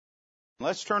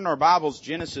Let's turn our Bibles,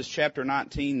 Genesis chapter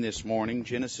 19 this morning.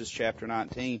 Genesis chapter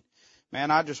 19.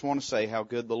 Man, I just want to say how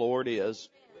good the Lord is.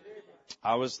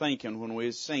 I was thinking when we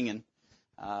was singing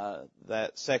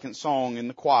that second song in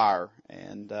the choir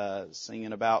and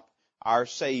singing about our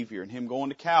Savior and Him going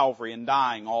to Calvary and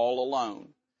dying all alone.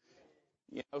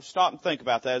 You know, stop and think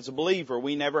about that. As a believer,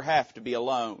 we never have to be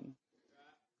alone.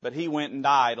 But He went and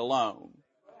died alone.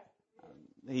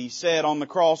 He said on the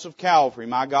cross of Calvary,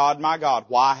 my God,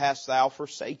 why hast thou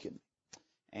forsaken me?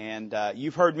 And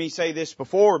you've heard me say this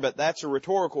before, but that's a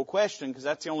rhetorical question because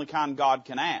that's the only kind God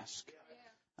can ask.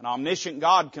 An omniscient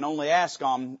God can only ask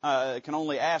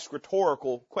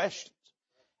rhetorical questions.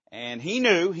 And He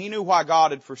knew why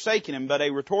God had forsaken Him, but a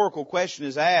rhetorical question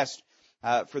is asked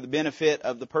for the benefit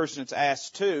of the person it's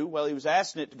asked to. Well, He was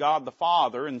asking it to God the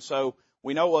Father, and so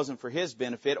we know it wasn't for His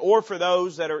benefit, or for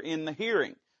those that are in the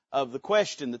hearing of the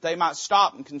question, that they might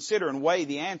stop and consider and weigh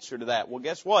the answer to that. Well,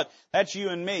 guess what? That's you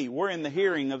and me. We're in the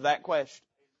hearing of that question.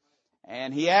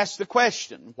 And He asked the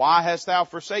question, why hast thou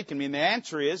forsaken me? And the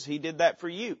answer is, He did that for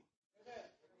you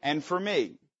and for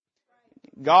me.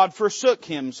 God forsook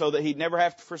Him so that He'd never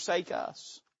have to forsake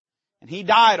us. And He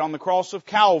died on the cross of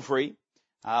Calvary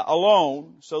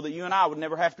alone so that you and I would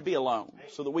never have to be alone,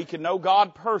 so that we could know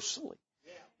God personally.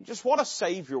 Just what a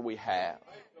Savior we have.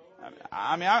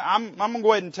 I'm going to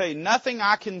go ahead and tell you, nothing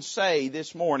I can say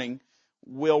this morning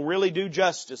will really do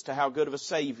justice to how good of a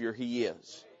Savior He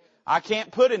is. I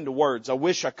can't put into words. I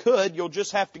wish I could. You'll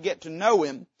just have to get to know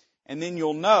Him, and then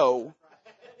you'll know,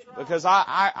 because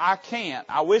I can't.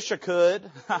 I wish I could.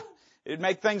 It'd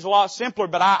make things a lot simpler,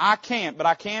 but I can't. But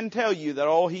I can tell you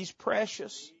that, He's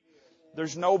precious.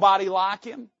 There's nobody like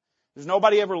Him. There's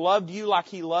nobody ever loved you like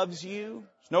He loves you.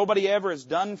 There's nobody ever has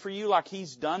done for you like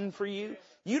He's done for you.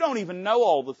 You don't even know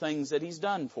all the things that He's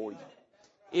done for you.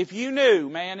 If you knew,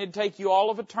 man, it'd take you all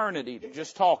of eternity to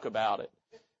just talk about it.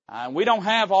 We don't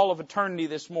have all of eternity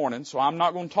this morning, so I'm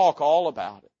not going to talk all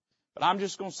about it. But I'm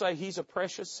just going to say He's a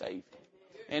precious Savior.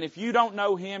 And if you don't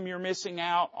know Him, you're missing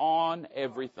out on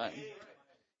everything.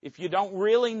 If you don't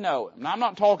really know Him. And I'm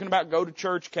not talking about go to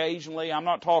church occasionally. I'm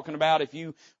not talking about if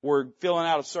you were filling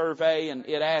out a survey and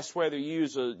it asked whether you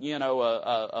was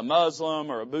a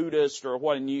Muslim or a Buddhist or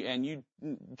what, and you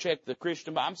check the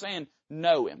Christian. But I'm saying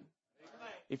know Him.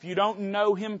 If you don't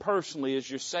know Him personally as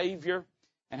your Savior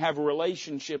and have a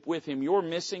relationship with Him, you're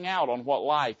missing out on what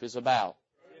life is about.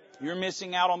 You're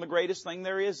missing out on the greatest thing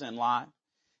there is in life.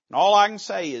 And all I can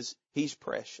say is He's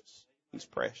precious. He's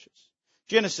precious.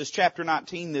 Genesis chapter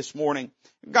 19 this morning.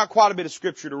 We've got quite a bit of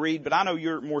scripture to read, but I know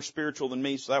you're more spiritual than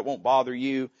me, so that won't bother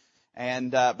you.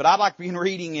 And but I'd like to begin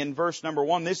reading in verse number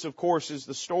 1. This, of course, is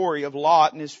the story of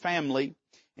Lot and his family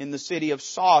in the city of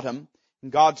Sodom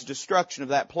and God's destruction of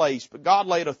that place. But God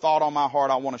laid a thought on my heart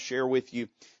I want to share with you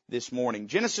this morning.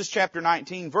 Genesis chapter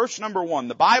 19, verse number 1.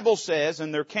 The Bible says,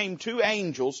 and there came two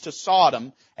angels to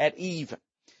Sodom at even.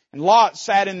 And Lot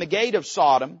sat in the gate of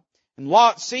Sodom. And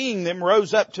Lot, seeing them,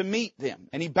 rose up to meet them,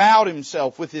 and he bowed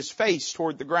himself with his face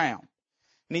toward the ground.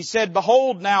 And he said,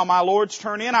 Behold now, my lords,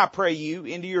 turn in, I pray you,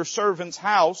 into your servant's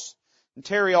house, and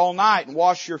tarry all night, and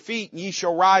wash your feet, and ye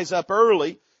shall rise up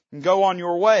early, and go on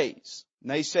your ways. And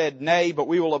they said, Nay, but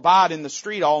we will abide in the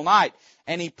street all night.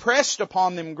 And he pressed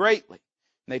upon them greatly.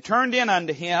 And they turned in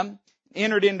unto him,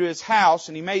 entered into his house,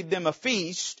 and he made them a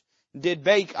feast, did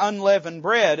bake unleavened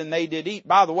bread, and they did eat.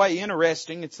 By the way,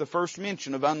 interesting, it's the first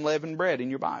mention of unleavened bread in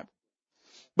your Bible.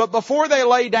 But before they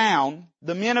lay down,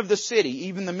 the men of the city,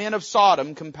 even the men of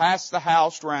Sodom, compassed the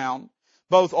house round,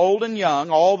 both old and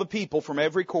young, all the people from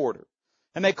every quarter.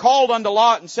 And they called unto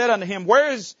Lot and said unto him,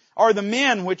 Where are the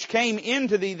men which came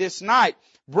into thee this night?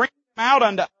 Bring them out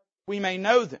unto us, that we may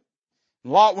know them.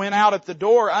 And Lot went out at the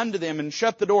door unto them, and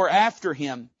shut the door after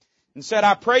him, and said,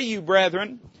 I pray you,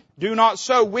 brethren, do not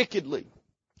so wickedly.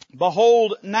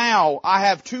 Behold, now I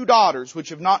have two daughters which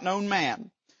have not known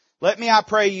man. Let me, I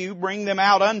pray you, bring them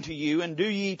out unto you, and do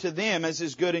ye to them as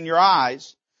is good in your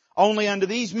eyes. Only unto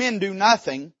these men do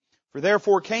nothing, for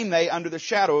therefore came they under the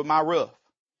shadow of my roof.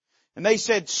 And they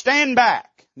said, Stand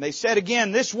back. And they said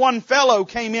again, This one fellow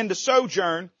came in to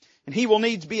sojourn, and he will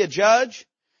needs be a judge.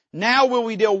 Now will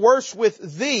we deal worse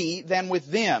with thee than with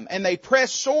them. And they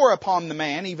pressed sore upon the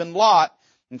man, even Lot,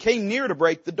 and came near to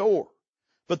break the door.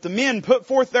 But the men put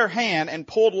forth their hand and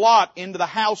pulled Lot into the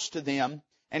house to them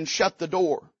and shut the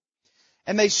door.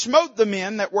 And they smote the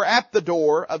men that were at the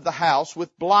door of the house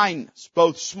with blindness,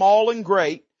 both small and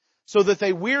great, so that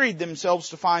they wearied themselves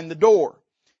to find the door.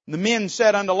 And the men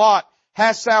said unto Lot,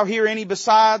 Hast thou here any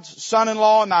besides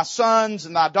son-in-law and thy sons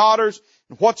and thy daughters,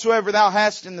 and whatsoever thou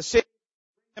hast in the city,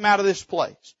 bring them out of this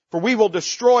place. For we will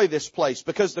destroy this place,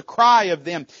 because the cry of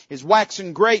them is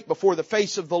waxen great before the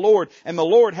face of the Lord, and the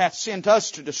Lord hath sent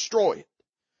us to destroy it.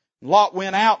 And Lot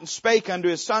went out and spake unto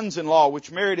his sons-in-law, which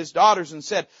married his daughters, and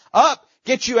said, Up,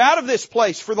 get you out of this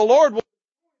place, for the Lord will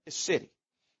destroy this city.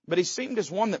 But he seemed as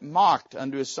one that mocked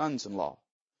unto his sons-in-law.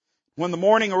 When the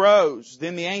morning arose,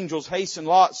 then the angels hastened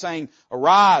Lot, saying,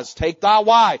 Arise, take thy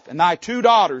wife and thy 2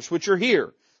 daughters which are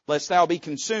here, lest thou be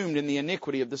consumed in the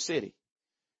iniquity of the city.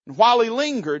 And while he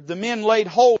lingered, the men laid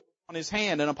hold on his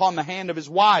hand, and upon the hand of his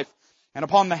wife, and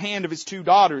upon the hand of his 2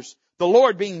 daughters, the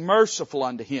Lord being merciful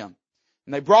unto him.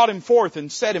 And they brought him forth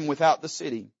and set him without the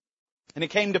city. And it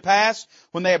came to pass,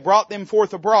 when they had brought them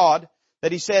forth abroad,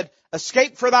 that he said,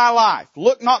 Escape for thy life,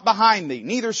 look not behind thee,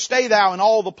 neither stay thou in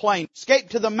all the plain. Escape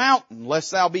to the mountain,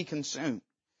 lest thou be consumed.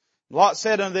 Lot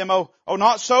said unto them, Oh,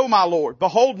 not so, my Lord.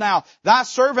 Behold now, thy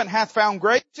servant hath found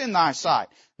grace in thy sight,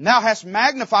 and thou hast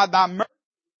magnified thy mercy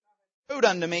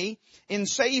unto me in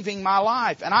saving my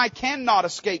life, and I cannot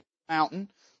escape the mountain,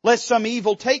 lest some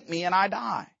evil take me and I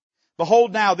die.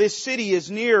 Behold now, this city is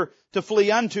near to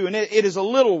flee unto, and it is a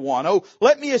little one. Oh,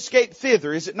 let me escape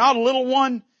thither. Is it not a little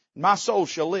one? My soul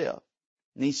shall live.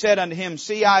 And he said unto him,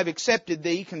 See, I have accepted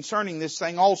thee concerning this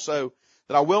thing also,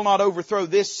 that I will not overthrow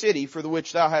this city for the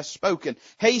which thou hast spoken.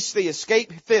 Haste thee,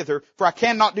 escape thither, for I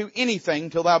cannot do anything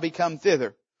till thou be come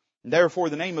thither. And therefore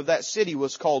the name of that city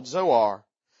was called Zoar.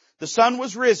 The sun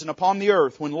was risen upon the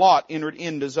earth when Lot entered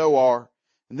into Zoar.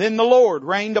 And then the Lord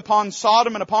rained upon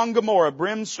Sodom and upon Gomorrah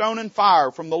brimstone and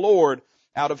fire from the Lord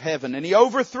out of heaven. And he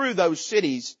overthrew those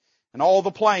cities and all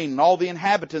the plain and all the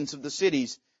inhabitants of the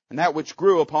cities and that which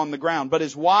grew upon the ground. But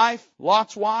his wife,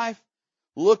 Lot's wife,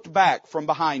 looked back from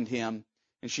behind him,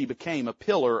 and she became a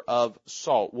pillar of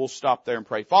salt. We'll stop there and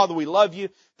pray. Father, we love you.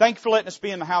 Thank you for letting us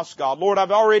be in the house, God. Lord,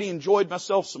 I've already enjoyed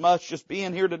myself so much just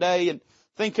being here today and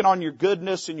thinking on your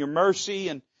goodness and your mercy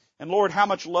and Lord, how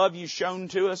much love you've shown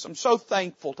to us. I'm so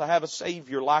thankful to have a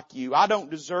Savior like you. I don't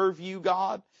deserve you,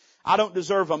 God. I don't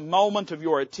deserve a moment of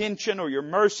your attention or your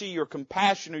mercy, your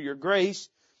compassion or your grace.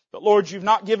 But Lord, you've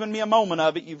not given me a moment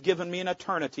of it. You've given me an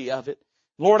eternity of it.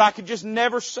 Lord, I could just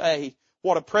never say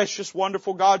what a precious,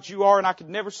 wonderful God you are, and I could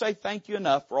never say thank you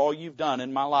enough for all you've done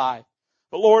in my life.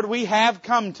 But Lord, we have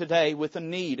come today with a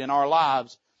need in our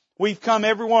lives. We've come,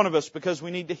 every one of us, because we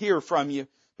need to hear from you.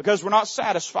 Because we're not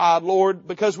satisfied, Lord,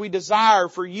 because we desire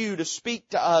for you to speak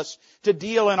to us, to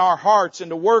deal in our hearts and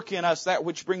to work in us that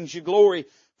which brings you glory.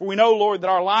 For we know, Lord, that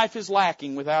our life is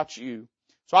lacking without you.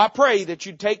 So I pray that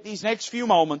you'd take these next few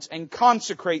moments and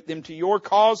consecrate them to your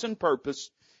cause and purpose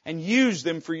and use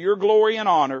them for your glory and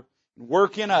honor and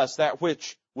work in us that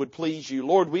which would please you.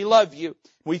 Lord, we love you.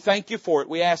 We thank you for it.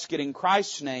 We ask it in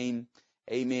Christ's name.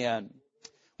 Amen.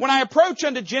 When I approach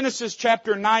unto Genesis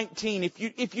chapter 19,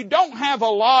 if you don't have a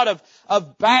lot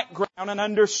of background and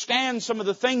understand some of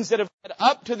the things that have led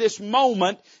up to this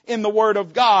moment in the Word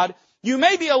of God, you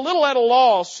may be a little at a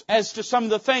loss as to some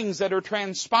of the things that are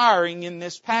transpiring in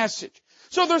this passage.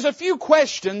 So there's a few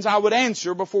questions I would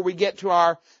answer before we get to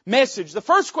our message. The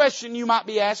first question you might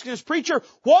be asking is, Preacher,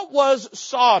 what was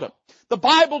Sodom? The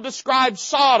Bible describes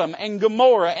Sodom and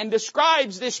Gomorrah and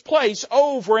describes this place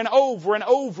over and over and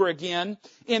over again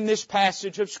in this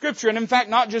passage of Scripture. And in fact,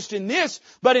 not just in this,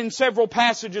 but in several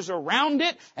passages around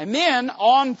it. And then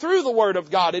on through the Word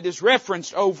of God, it is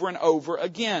referenced over and over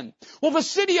again. Well, the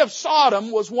city of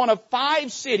Sodom was one of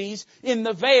 5 cities in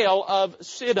the Vale of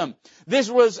Siddim. This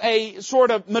was a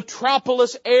sort of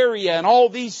metropolis area, and all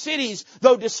these cities,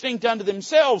 though distinct unto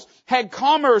themselves, had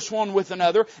commerce one with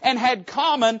another and had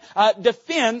common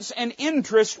defense and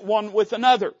interest one with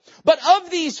another. But of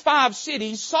these 5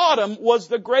 cities, Sodom was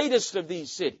the greatest of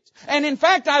these cities. And in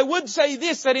fact, I would say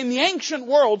this, that in the ancient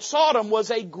world, Sodom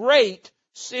was a great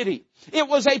city. It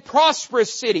was a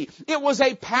prosperous city. It was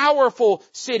a powerful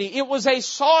city. It was a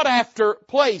sought after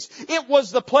place. It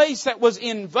was the place that was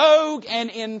in vogue and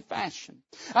in fashion.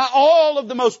 All of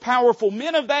the most powerful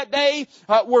men of that day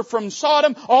were from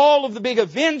Sodom. All of the big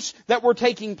events that were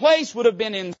taking place would have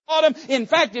been in Sodom. In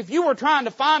fact, if you were trying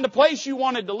to find a place you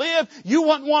wanted to live, you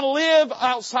wouldn't want to live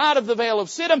outside of the Vale of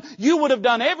Siddim. You would have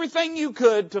done everything you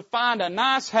could to find a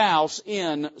nice house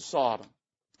in Sodom.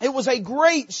 It was a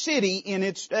great city in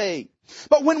its day.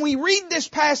 But when we read this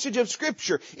passage of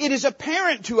Scripture, it is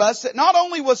apparent to us that not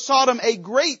only was Sodom a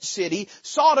great city,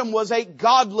 Sodom was a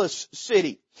godless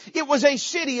city. It was a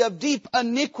city of deep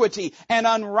iniquity and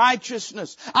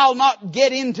unrighteousness. I'll not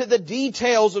get into the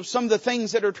details of some of the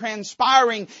things that are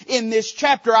transpiring in this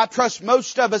chapter. I trust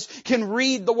most of us can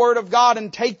read the Word of God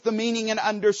and take the meaning and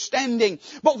understanding.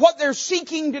 But what they're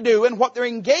seeking to do and what they're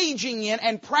engaging in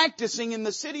and practicing in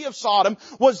the city of Sodom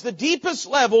was the deepest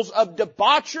levels of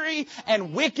debauchery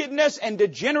and wickedness and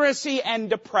degeneracy and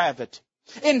depravity.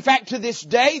 In fact, to this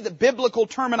day, the biblical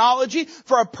terminology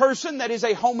for a person that is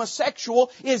a homosexual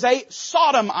is a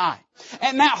sodomite.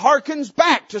 And that harkens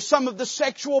back to some of the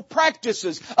sexual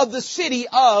practices of the city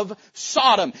of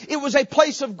Sodom. It was a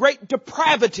place of great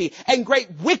depravity and great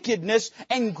wickedness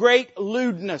and great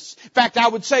lewdness. In fact, I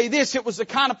would say this, it was the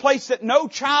kind of place that no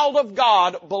child of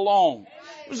God belonged.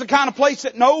 It was the kind of place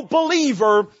that no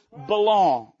believer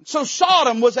belonged. So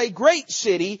Sodom was a great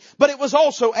city, but it was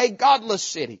also a godless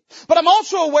city. But I'm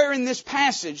also aware in this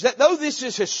passage that though this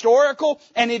is historical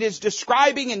and it is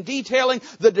describing and detailing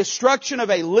the destruction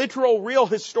of a literal, real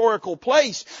historical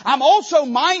place, I'm also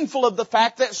mindful of the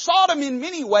fact that Sodom in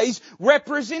many ways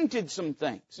represented some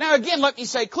things. Now again, let me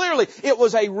say clearly, it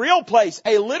was a real place,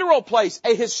 a literal place,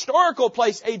 a historical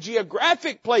place, a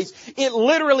geographic place. It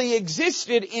literally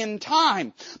existed in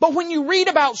time. But when you read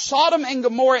about Sodom and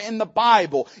Gomorrah in the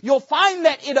Bible, you'll find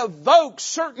that it evokes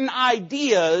certain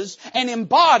ideas and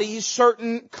embodies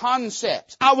certain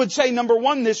concepts. I would say, number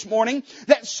one this morning,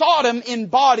 that Sodom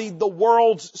embodied the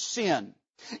world's sin.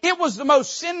 It was the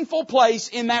most sinful place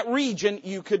in that region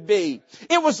you could be.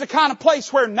 It was the kind of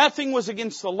place where nothing was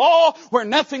against the law, where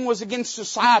nothing was against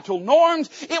societal norms.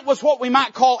 It was what we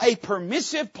might call a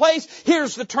permissive place.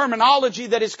 Here's the terminology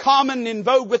that is common and in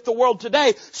vogue with the world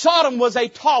today. Sodom was a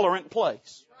tolerant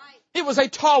place. It was a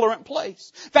tolerant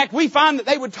place. In fact, we find that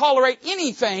they would tolerate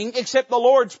anything except the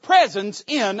Lord's presence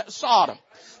in Sodom.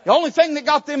 The only thing that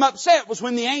got them upset was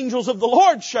when the angels of the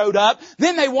Lord showed up.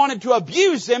 Then they wanted to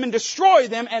abuse them and destroy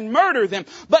them and murder them.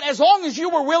 But as long as you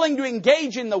were willing to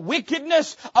engage in the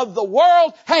wickedness of the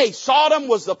world, hey, Sodom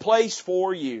was the place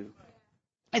for you.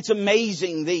 It's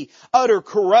amazing the utter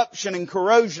corruption and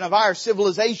corrosion of our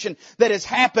civilization that has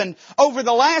happened over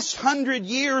the last 100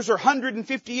 years or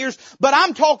 150 years. But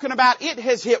I'm talking about it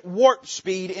has hit warp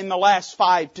speed in the last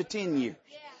 5 to 10 years.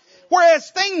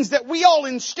 Whereas things that we all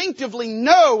instinctively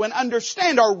know and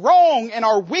understand are wrong and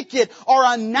are wicked,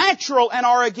 are unnatural and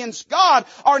are against God,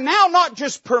 are now not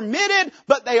just permitted,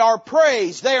 but they are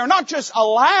praised. They are not just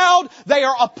allowed, they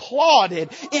are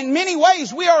applauded. In many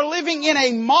ways, we are living in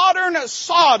a modern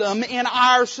Sodom in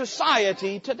our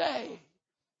society today.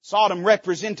 Sodom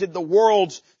represented the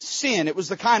world's sin. It was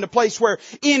the kind of place where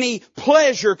any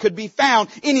pleasure could be found,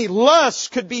 any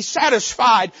lust could be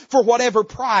satisfied for whatever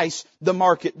price the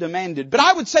market demanded. But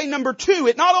I would say number two,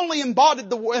 it not only embodied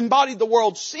the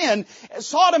world's sin,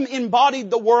 Sodom embodied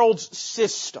the world's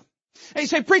system. And you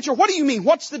say, preacher, what do you mean?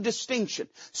 What's the distinction?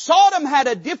 Sodom had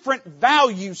a different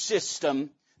value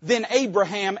system than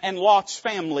Abraham and Lot's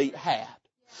family had.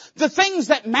 The things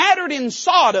that mattered in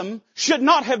Sodom should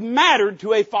not have mattered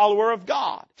to a follower of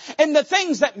God. And the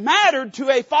things that mattered to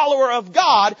a follower of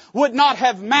God would not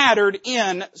have mattered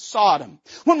in Sodom.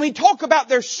 When we talk about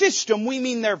their system, we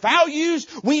mean their values,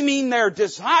 we mean their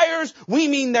desires, we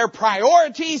mean their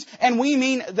priorities, and we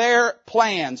mean their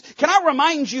plans. Can I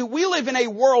remind you, we live in a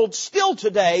world still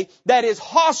today that is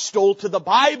hostile to the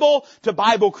Bible, to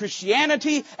Bible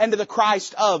Christianity, and to the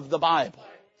Christ of the Bible.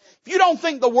 If you don't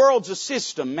think the world's a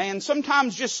system, man,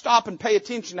 sometimes just stop and pay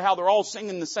attention to how they're all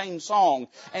singing the same song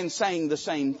and saying the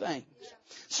same things.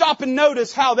 Stop and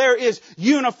notice how there is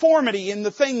uniformity in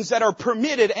the things that are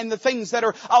permitted and the things that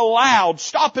are allowed.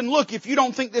 Stop and look if you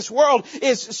don't think this world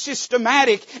is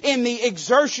systematic in the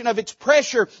exertion of its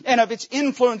pressure and of its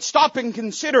influence. Stop and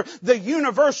consider the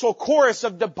universal chorus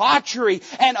of debauchery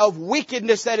and of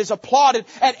wickedness that is applauded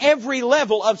at every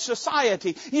level of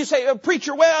society. You say,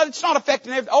 preacher, well, it's not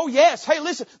affecting everything. Oh yes, hey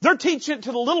listen, they're teaching it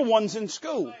to the little ones in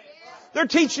school. They're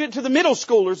teaching it to the middle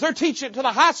schoolers. They're teaching it to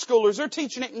the high schoolers. They're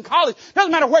teaching it in college.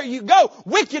 Doesn't matter where you go.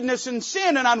 Wickedness and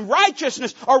sin and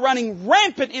unrighteousness are running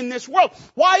rampant in this world.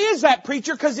 Why is that,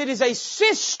 preacher? Because it is a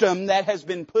system that has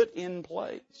been put in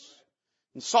place.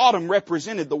 And Sodom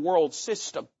represented the world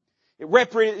system. It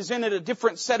represented a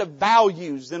different set of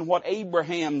values than what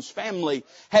Abraham's family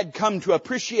had come to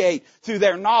appreciate through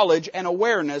their knowledge and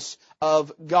awareness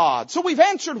of God. So we've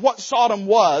answered what Sodom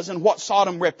was and what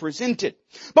Sodom represented.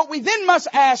 But we then must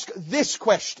ask this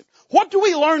question. What do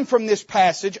we learn from this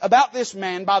passage about this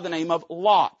man by the name of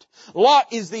Lot?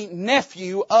 Lot is the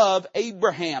nephew of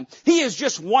Abraham. He is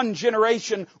just one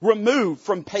generation removed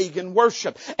from pagan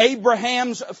worship.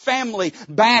 Abraham's family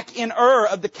back in Ur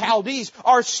of the Chaldees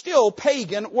are still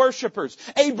pagan worshipers.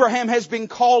 Abraham has been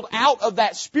called out of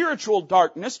that spiritual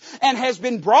darkness and has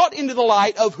been brought into the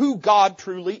light of who God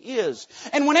truly is.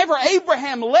 And whenever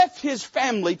Abraham left his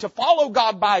family to follow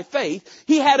God by faith,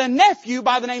 he had a nephew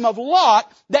by the name of Lot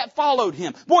that followed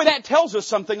him. Boy, that tells us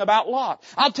something about Lot.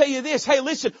 I'll tell you this. Hey,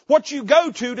 listen, what you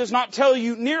go to does not tell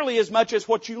you nearly as much as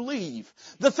what you leave.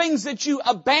 The things that you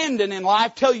abandon in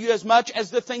life tell you as much as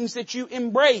the things that you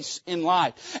embrace in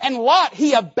life. And Lot,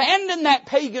 he abandoned that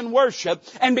pagan worship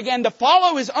and began to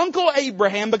follow his uncle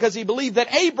Abraham because he believed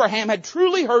that Abraham had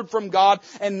truly heard from God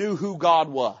and knew who God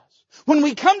was. When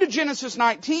we come to Genesis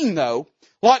 19, though,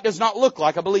 Lot does not look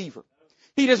like a believer.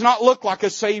 He does not look like a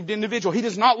saved individual. He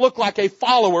does not look like a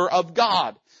follower of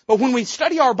God. But when we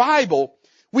study our Bible,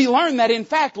 we learn that in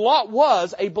fact Lot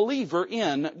was a believer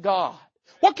in God.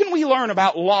 What can we learn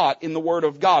about Lot in the Word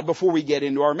of God before we get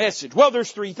into our message? Well,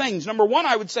 there's three things. Number one,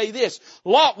 I would say this.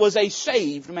 Lot was a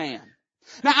saved man.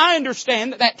 Now, I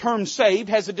understand that that term saved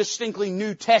has a distinctly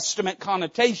New Testament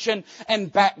connotation and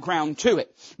background to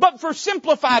it. But for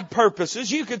simplified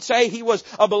purposes, you could say he was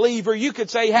a believer. You could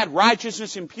say he had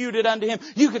righteousness imputed unto him.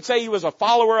 You could say he was a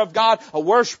follower of God, a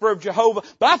worshiper of Jehovah.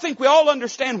 But I think we all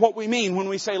understand what we mean when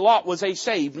we say Lot was a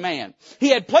saved man.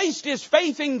 He had placed his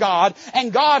faith in God,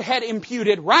 and God had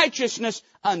imputed righteousness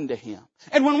unto him.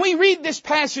 And when we read this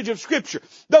passage of Scripture,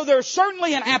 though there's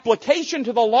certainly an application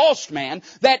to the lost man,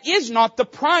 that is not the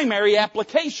primary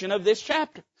application of this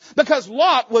chapter. Because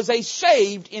Lot was a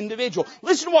saved individual.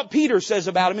 Listen to what Peter says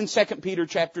about him in 2 Peter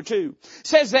chapter 2. It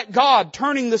says that God,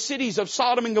 turning the cities of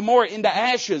Sodom and Gomorrah into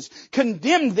ashes,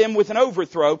 condemned them with an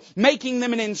overthrow, making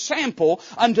them an ensample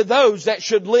unto those that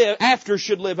should live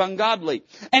ungodly,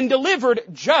 and delivered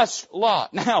just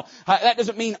Lot. Now, that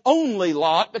doesn't mean only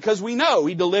Lot, because we know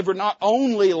he delivered not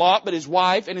only Lot, but his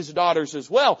wife and his daughters as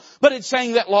well. But it's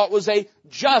saying that Lot was a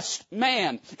just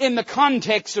man. In the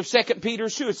context of 2 Peter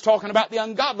 2, it's talking about the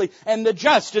ungodly and the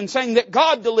just, and saying that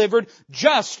God delivered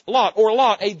just Lot, or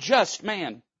Lot, a just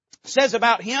man. It says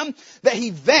about him that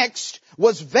he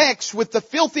was vexed with the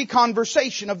filthy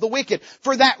conversation of the wicked.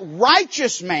 For that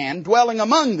righteous man dwelling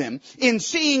among them, in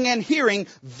seeing and hearing,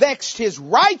 vexed his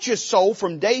righteous soul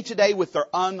from day to day with their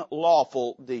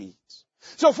unlawful deeds.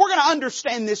 So if we're going to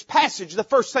understand this passage, the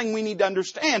first thing we need to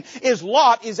understand is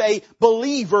Lot is a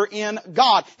believer in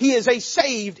God. He is a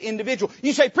saved individual.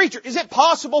 You say, preacher, is it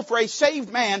possible for a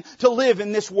saved man to live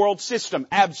in this world system?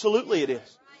 Absolutely it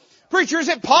is. Preacher, is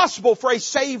it possible for a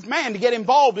saved man to get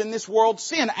involved in this world's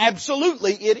sin?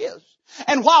 Absolutely it is.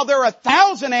 And while there are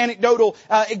 1,000 anecdotal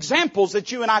examples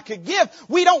that you and I could give,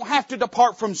 we don't have to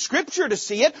depart from Scripture to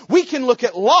see it. We can look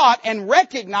at Lot and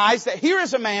recognize that here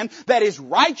is a man that is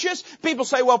righteous. People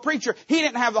say, well, preacher, he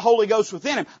didn't have the Holy Ghost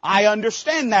within him. I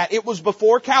understand that. It was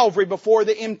before Calvary, before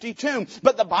the empty tomb.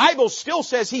 But the Bible still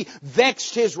says he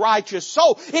vexed his righteous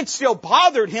soul. It still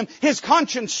bothered him. His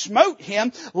conscience smote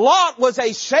him. Lot was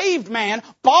a saved man,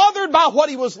 bothered by what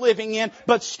he was living in,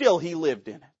 but still he lived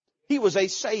in it. He was a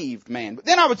saved man. But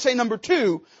then I would say number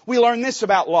two, we learn this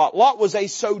about Lot. Lot was a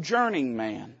sojourning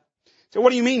man. So what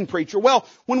do you mean, preacher? Well,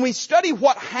 when we study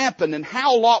what happened and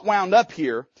how Lot wound up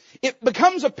here, it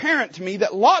becomes apparent to me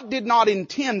that Lot did not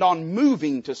intend on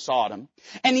moving to Sodom,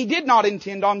 and he did not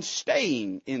intend on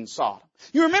staying in Sodom.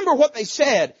 You remember what they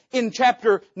said in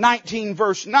chapter 19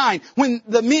 verse 9 when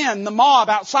the mob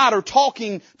outside are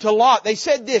talking to Lot. They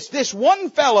said this one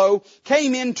fellow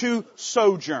came into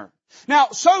sojourn. Now,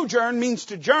 sojourn means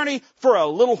to journey for a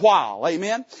little while.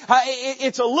 Amen.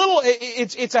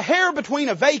 It's a hair between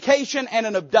a vacation and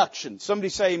an abduction. Somebody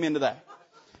say amen to that.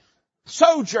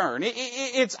 Sojourn.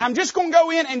 I'm just going to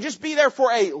go in and just be there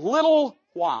for a little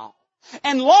while.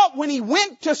 And Lot, when he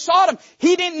went to Sodom,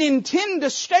 he didn't intend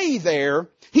to stay there.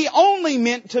 He only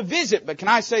meant to visit. But can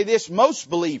I say this? Most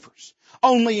believers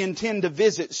only intend to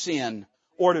visit sin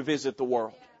or to visit the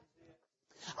world.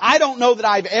 I don't know that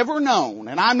I've ever known,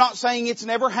 and I'm not saying it's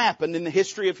never happened in the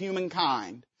history of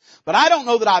humankind, but I don't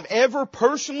know that I've ever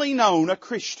personally known a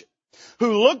Christian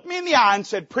who looked me in the eye and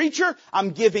said, preacher, I'm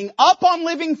giving up on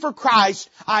living for Christ.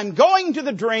 I'm going to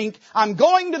the drink. I'm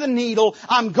going to the needle.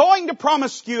 I'm going to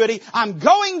promiscuity. I'm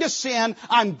going to sin.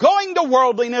 I'm going to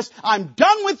worldliness. I'm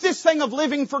done with this thing of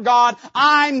living for God.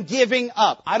 I'm giving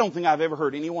up. I don't think I've ever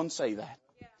heard anyone say that.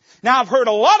 Now, I've heard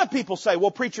a lot of people say,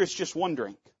 well, preacher, it's just one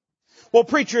drink. Well,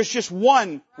 preacher, it's just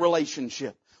one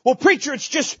relationship. Well, preacher, it's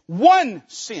just one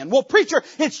sin. Well, preacher,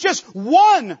 it's just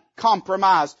one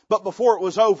compromise. But before it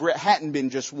was over, it hadn't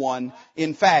been just one.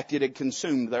 In fact, it had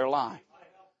consumed their life.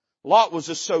 Lot was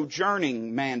a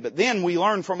sojourning man. But then we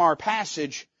learn from our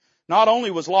passage, not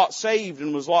only was Lot saved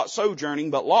and was Lot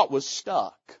sojourning, but Lot was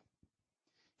stuck.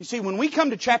 You see, when we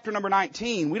come to chapter number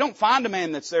 19, we don't find a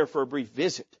man that's there for a brief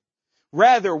visit.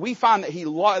 Rather, we find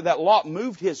that Lot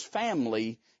moved his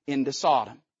family into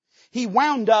Sodom. He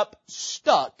wound up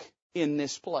stuck in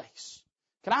this place.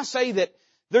 Can I say that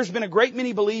there's been a great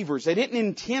many believers, they didn't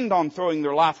intend on throwing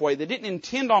their life away. They didn't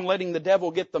intend on letting the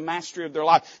devil get the mastery of their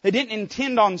life. They didn't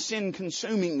intend on sin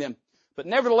consuming them. But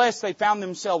nevertheless, they found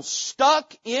themselves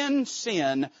stuck in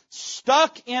sin,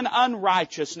 stuck in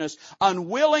unrighteousness,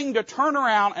 unwilling to turn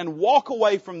around and walk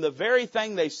away from the very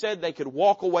thing they said they could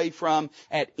walk away from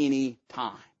at any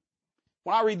time.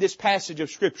 When I read this passage of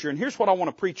Scripture, and here's what I want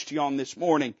to preach to you on this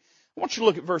morning, I want you to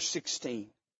look at verse 16.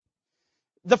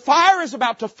 The fire is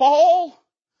about to fall.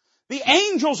 The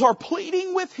angels are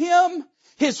pleading with him.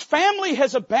 His family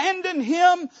has abandoned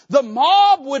him. The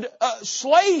mob would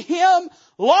slay him.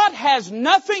 Lot has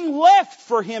nothing left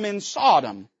for him in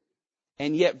Sodom.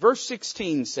 And yet verse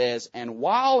 16 says, and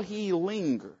while he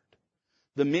lingered,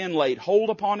 the men laid hold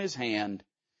upon his hand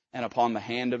and upon the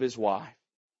hand of his wife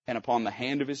and upon the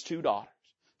hand of his 2 daughters.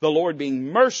 The Lord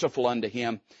being merciful unto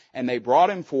him, and they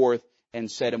brought him forth and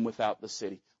set him without the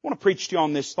city. I want to preach to you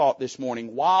on this thought this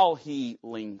morning, while he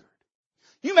lingered.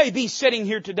 You may be sitting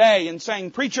here today and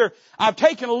saying, preacher, I've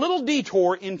taken a little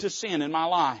detour into sin in my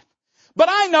life. But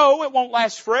I know it won't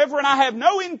last forever, and I have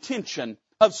no intention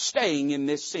of staying in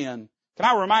this sin. Can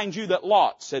I remind you that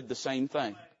Lot said the same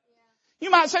thing? You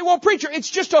might say, well, preacher, it's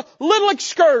just a little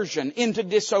excursion into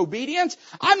disobedience.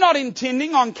 I'm not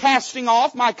intending on casting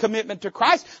off my commitment to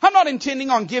Christ. I'm not intending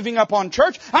on giving up on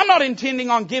church. I'm not intending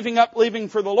on giving up living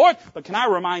for the Lord. But can I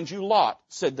remind you, Lot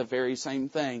said the very same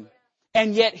thing.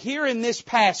 And yet here in this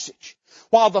passage,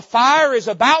 while the fire is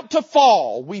about to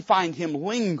fall, we find him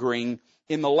lingering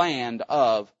in the land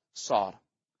of Sodom.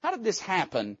 How did this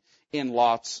happen in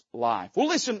Lot's life? Well,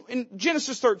 listen, in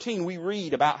Genesis 13, we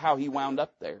read about how he wound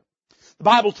up there. The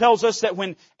Bible tells us that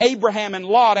when Abraham and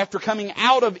Lot, after coming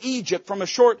out of Egypt from a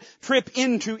short trip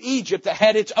into Egypt that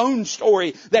had its own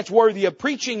story that's worthy of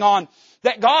preaching on,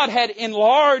 that God had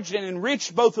enlarged and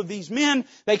enriched both of these men.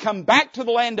 They come back to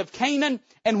the land of Canaan,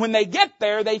 and when they get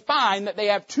there, they find that they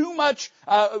have too much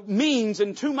means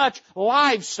and too much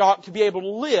livestock to be able to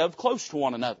live close to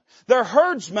one another. Their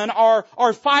herdsmen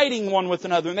are fighting one with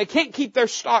another, and they can't keep their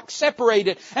stock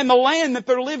separated, and the land that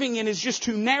they're living in is just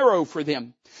too narrow for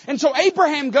them. And so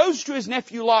Abraham goes to his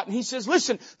nephew Lot and he says,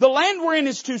 listen, the land we're in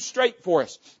is too straight for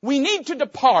us. We need to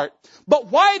depart,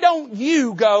 but why don't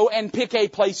you go and pick a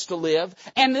place to live,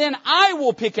 and then I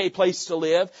will pick a place to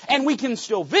live, and we can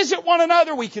still visit one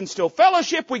another, we can still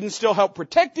fellowship, we can still help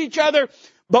protect each other,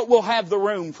 but we'll have the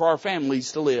room for our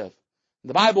families to live.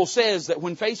 The Bible says that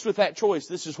when faced with that choice,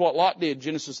 this is what Lot did,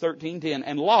 Genesis 13:10.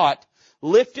 And Lot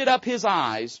lifted up his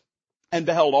eyes and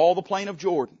beheld all the plain of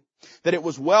Jordan, that it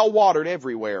was well watered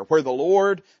everywhere, before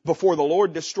the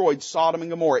Lord destroyed Sodom and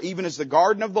Gomorrah, even as the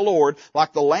garden of the Lord,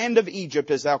 like the land of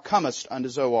Egypt, as thou comest unto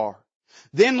Zoar.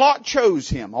 Then Lot chose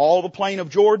him, all the plain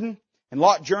of Jordan, and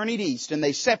Lot journeyed east, and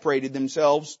they separated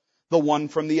themselves the one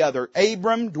from the other.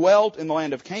 Abram dwelt in the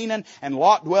land of Canaan, and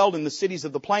Lot dwelled in the cities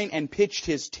of the plain, and pitched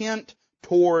his tent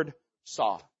toward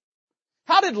Sodom.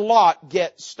 How did Lot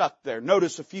get stuck there?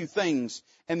 Notice a few things,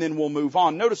 and then we'll move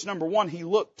on. Notice number one, he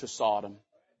looked to Sodom.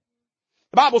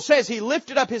 The Bible says he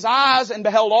lifted up his eyes and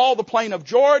beheld all the plain of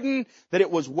Jordan, that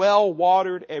it was well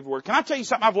watered everywhere. Can I tell you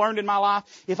something I've learned in my life?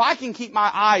 If I can keep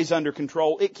my eyes under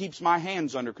control, it keeps my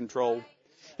hands under control.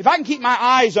 If I can keep my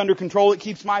eyes under control, it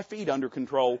keeps my feet under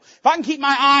control. If I can keep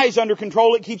my eyes under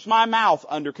control, it keeps my mouth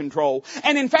under control.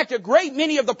 And in fact, a great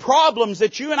many of the problems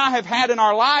that you and I have had in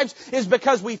our lives is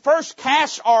because we first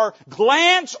cast our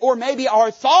glance or maybe our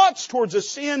thoughts towards a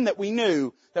sin that we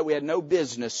knew that we had no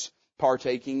business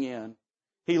partaking in.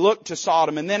 He looked to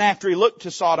Sodom, and then after he looked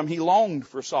to Sodom, he longed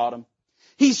for Sodom.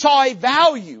 He saw a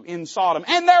value in Sodom,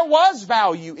 and there was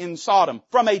value in Sodom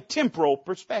from a temporal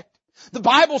perspective. The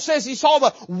Bible says he saw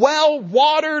the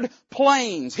well-watered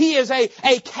plains. He is a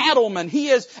cattleman. He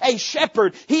is a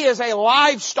shepherd. He is a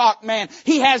livestock man.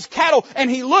 He has cattle, and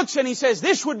he looks and he says,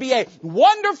 this would be a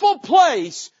wonderful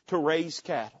place to raise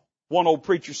cattle. One old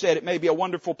preacher said it may be a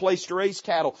wonderful place to raise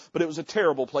cattle, but it was a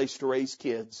terrible place to raise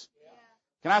kids.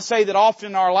 Can I say that often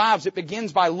in our lives it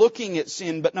begins by looking at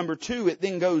sin, but number two, it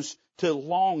then goes to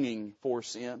longing for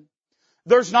sin.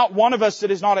 There's not one of us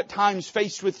that is not at times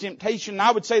faced with temptation. And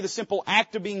I would say the simple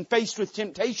act of being faced with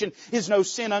temptation is no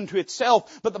sin unto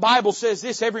itself. But the Bible says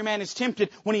this, every man is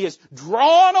tempted when he is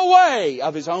drawn away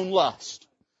of his own lust.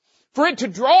 For it to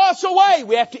draw us away,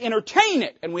 we have to entertain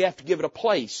it and we have to give it a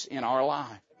place in our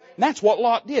life. And that's what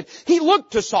Lot did. He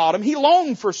looked to Sodom, he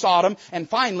longed for Sodom, and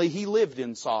finally he lived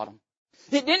in Sodom.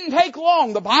 It didn't take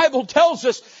long. The Bible tells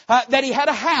us that he had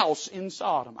a house in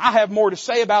Sodom. I have more to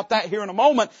say about that here in a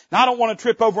moment, and I don't want to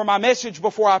trip over my message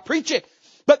before I preach it.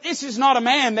 But this is not a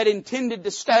man that intended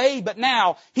to stay, but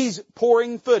now he's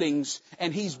pouring footings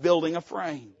and he's building a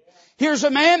frame. Here's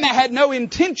a man that had no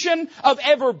intention of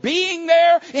ever being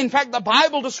there. In fact, the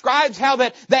Bible describes how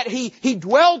that he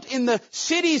dwelt in the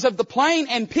cities of the plain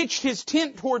and pitched his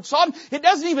tent toward Sodom. It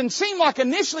doesn't even seem like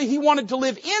initially he wanted to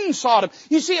live in Sodom.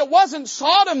 You see, it wasn't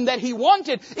Sodom that he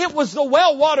wanted. It was the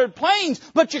well-watered plains,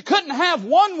 but you couldn't have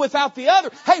one without the other.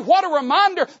 Hey, what a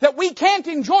reminder that we can't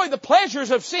enjoy the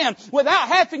pleasures of sin without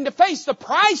having to face the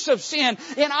price of sin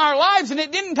in our lives. And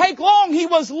it didn't take long. He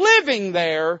was living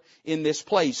there in this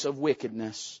place of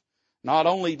wickedness. Not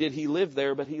only did he live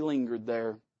there, but he lingered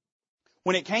there.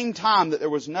 When it came time that there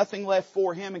was nothing left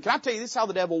for him, and can I tell you, this is how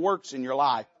the devil works in your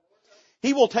life.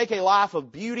 He will take a life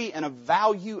of beauty and of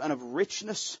value and of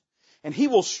richness, and he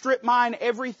will strip mine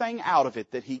everything out of it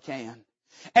that he can.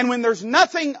 And when there's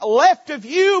nothing left of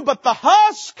you but the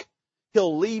husk,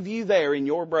 he'll leave you there in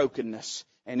your brokenness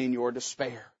and in your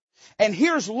despair. And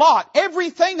here's Lot.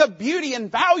 Everything of beauty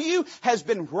and value has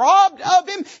been robbed of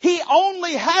him. He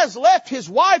only has left his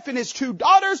wife and his 2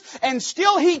 daughters, and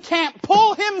still he can't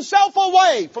pull himself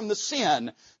away from the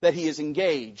sin that he has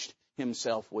engaged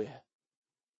himself with.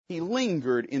 He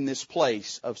lingered in this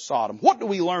place of Sodom. What do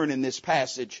we learn in this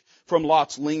passage from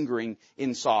Lot's lingering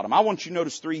in Sodom? I want you to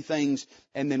notice 3 things,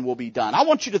 and then we'll be done. I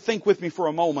want you to think with me for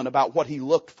a moment about what he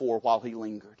looked for while he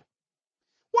lingered.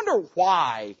 Wonder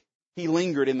why he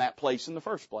lingered in that place in the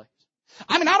first place.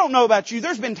 I mean, I don't know about you.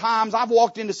 There's been times I've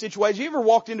walked into situations. You ever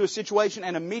walked into a situation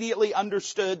and immediately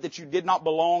understood that you did not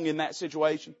belong in that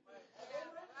situation?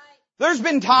 There's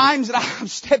been times that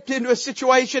I've stepped into a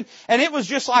situation and it was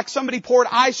just like somebody poured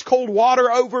ice cold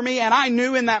water over me, and I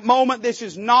knew in that moment this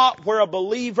is not where a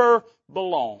believer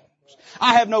belongs.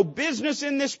 I have no business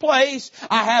in this place.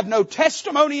 I have no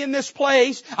testimony in this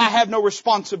place. I have no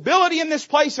responsibility in this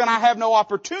place, and I have no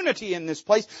opportunity in this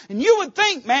place. And you would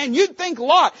think, man, you'd think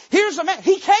Lot, here's a man,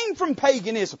 he came from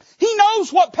paganism. He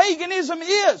knows what paganism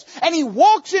is. And he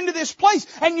walks into this place,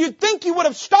 and you'd think he would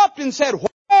have stopped and said,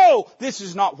 whoa, this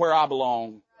is not where I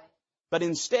belong. But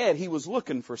instead, he was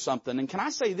looking for something. And can I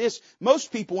say this?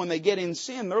 Most people, when they get in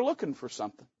sin, they're looking for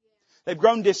something. They've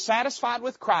grown dissatisfied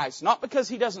with Christ, not because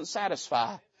He doesn't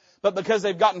satisfy, but because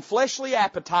they've gotten fleshly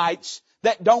appetites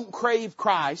that don't crave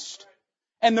Christ,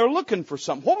 and they're looking for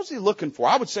something. What was he looking for?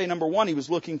 I would say, number one, he was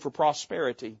looking for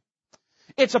prosperity.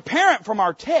 It's apparent from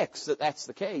our text that that's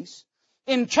the case.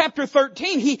 In chapter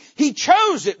 13, he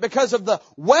chose it because of the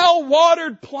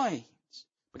well-watered plains.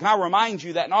 But can I remind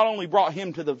you that not only brought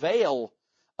him to the vale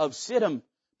of Siddim,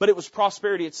 but it was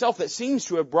prosperity itself that seems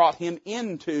to have brought him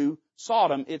into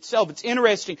Sodom itself. It's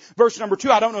interesting. Verse number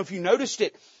 2, I don't know if you noticed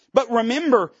it, but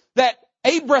remember that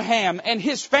Abraham and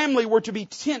his family were to be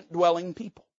tent-dwelling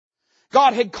people.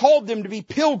 God had called them to be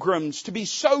pilgrims, to be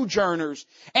sojourners.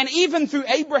 And even through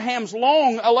Abraham's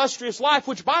long, illustrious life,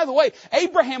 which, by the way,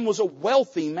 Abraham was a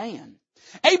wealthy man.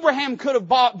 Abraham could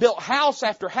have built house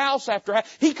after house after house.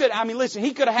 He could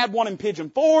have had one in Pigeon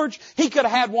Forge. He could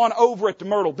have had one over at the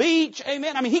Myrtle Beach.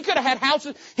 Amen. He could have had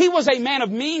houses. He was a man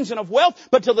of means and of wealth.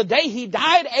 But till the day he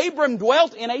died, Abram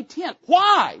dwelt in a tent.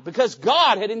 Why? Because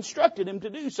God had instructed him to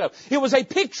do so. It was a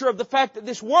picture of the fact that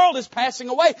this world is passing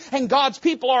away and God's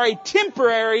people are a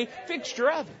temporary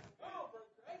fixture of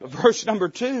it. Verse number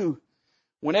 2.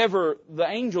 Whenever the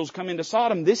angels come into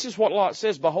Sodom, this is what Lot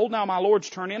says, behold now my lords,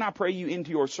 turn in, I pray you, into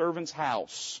your servant's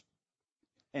house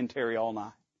and tarry all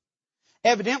night.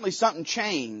 Evidently something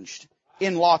changed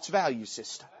in Lot's value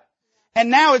system. And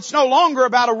now it's no longer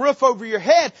about a roof over your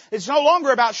head. It's no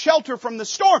longer about shelter from the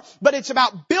storm, but it's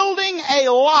about building a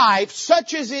life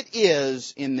such as it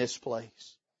is in this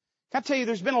place. Can I tell you,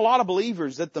 there's been a lot of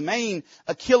believers that the main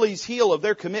Achilles heel of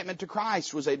their commitment to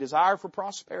Christ was a desire for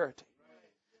prosperity.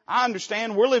 I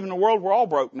understand we're living in a world we're all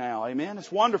broke now. Amen.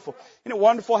 It's wonderful. Isn't it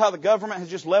wonderful how the government has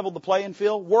just leveled the playing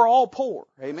field? We're all poor.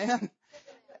 Amen.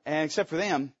 And except for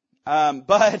them.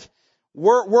 But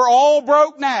we're all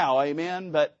broke now.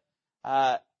 Amen. But,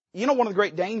 one of the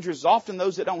great dangers is often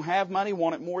those that don't have money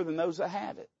want it more than those that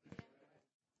have it.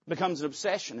 It becomes an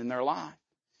obsession in their life.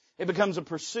 It becomes a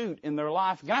pursuit in their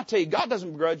life. Can I tell you, God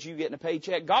doesn't begrudge you getting a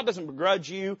paycheck. God doesn't begrudge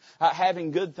you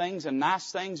having good things and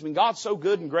nice things. I mean, God's so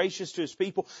good and gracious to His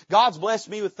people. God's blessed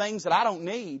me with things that I don't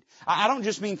need. I don't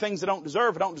just mean things I don't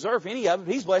deserve. I don't deserve any of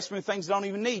it. He's blessed me with things I don't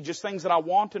even need, just things that I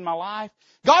want in my life.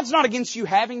 God's not against you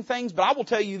having things, but I will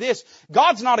tell you this.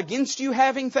 God's not against you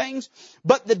having things,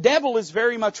 but the devil is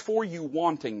very much for you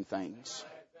wanting things.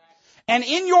 And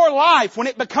in your life, when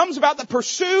it becomes about the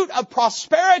pursuit of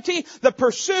prosperity, the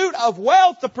pursuit of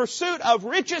wealth, the pursuit of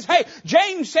riches, hey,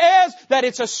 James says that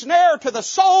it's a snare to the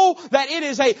soul, that it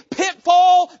is a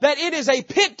pitfall, that it is a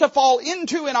pit to fall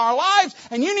into in our lives,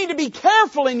 and you need to be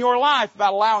careful in your life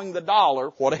about allowing the dollar,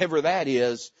 whatever that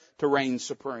is, to reign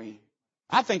supreme.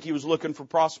 I think he was looking for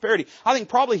prosperity. I think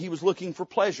probably he was looking for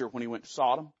pleasure when he went to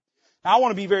Sodom. Now, I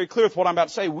want to be very clear with what I'm about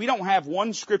to say. We don't have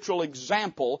one scriptural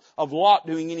example of Lot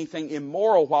doing anything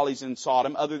immoral while he's in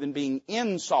Sodom other than being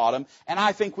in Sodom. And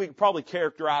I think we could probably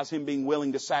characterize him being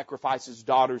willing to sacrifice his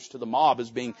daughters to the mob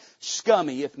as being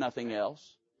scummy, if nothing else.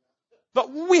 But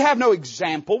we have no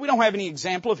example. We don't have any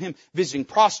example of him visiting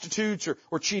prostitutes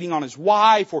or cheating on his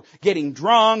wife or getting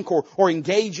drunk or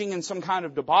engaging in some kind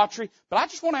of debauchery. But I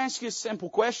just want to ask you a simple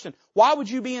question. Why would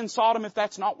you be in Sodom if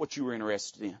that's not what you were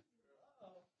interested in?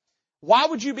 Why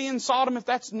would you be in Sodom if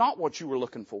that's not what you were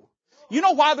looking for? You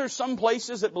know why there's some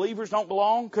places that believers don't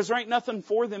belong? Because there ain't nothing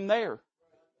for them there.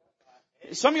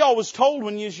 Some of y'all was told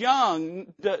when you was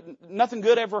young, nothing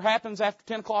good ever happens after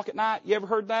 10 o'clock at night. You ever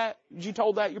heard that? Did you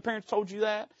told that? Your parents told you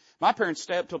that? My parents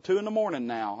stay up till 2 a.m.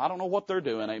 now. I don't know what they're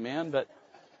doing, amen, but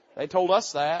they told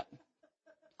us that.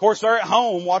 Of course, they're at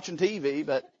home watching TV,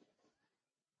 but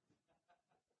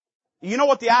you know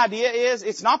what the idea is?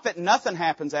 It's not that nothing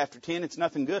happens after 10, it's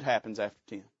nothing good happens after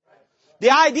 10. The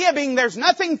idea being there's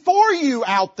nothing for you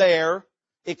out there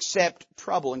except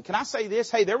trouble. And can I say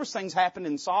this? Hey, there was things happened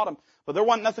in Sodom, but there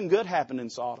wasn't nothing good happened in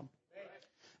Sodom.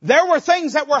 There were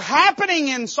things that were happening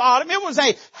in Sodom. It was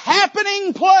a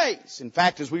happening place. In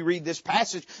fact, as we read this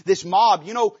passage, this mob,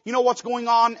 you know what's going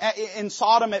on in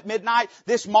Sodom at midnight?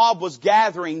 This mob was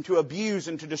gathering to abuse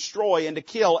and to destroy and to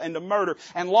kill and to murder.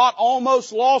 And Lot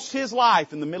almost lost his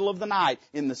life in the middle of the night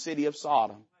in the city of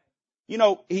Sodom. You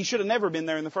know, he should have never been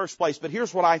there in the first place. But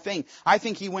here's what I think. I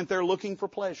think he went there looking for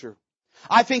pleasure.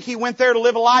 I think he went there to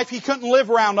live a life he couldn't live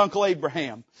around Uncle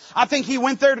Abraham. I think he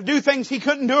went there to do things he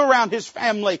couldn't do around his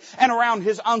family and around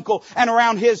his uncle and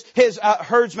around his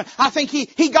herdsmen. I think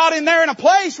he got in there in a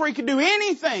place where he could do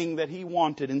anything that he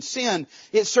wanted. And sin,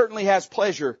 it certainly has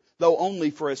pleasure, though only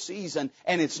for a season,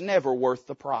 and it's never worth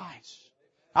the price.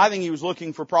 I think he was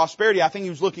looking for prosperity. I think he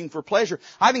was looking for pleasure.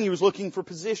 I think he was looking for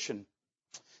position.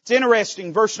 It's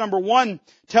interesting. Verse number 1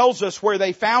 tells us where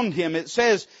they found him. It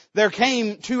says, there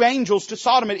came 2 angels to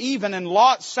Sodom at even, and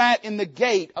Lot sat in the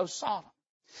gate of Sodom.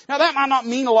 Now that might not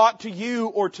mean a lot to you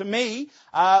or to me,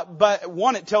 but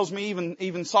one, it tells me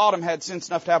even Sodom had sense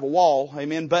enough to have a wall.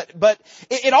 Amen. But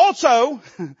it also,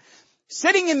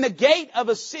 sitting in the gate of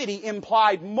a city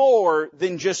implied more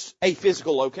than just a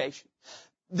physical location.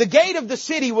 The gate of the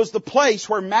city was the place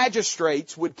where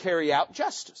magistrates would carry out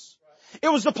justice. It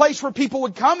was the place where people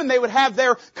would come and they would have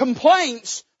their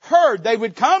complaints heard. They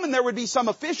would come and there would be some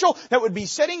official that would be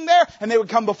sitting there and they would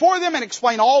come before them and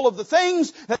explain all of the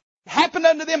things that happened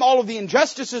unto them, all of the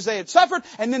injustices they had suffered,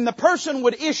 and then the person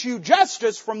would issue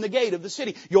justice from the gate of the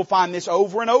city. You'll find this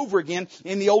over and over again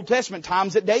in the Old Testament,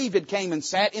 times that David came and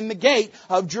sat in the gate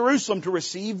of Jerusalem to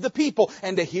receive the people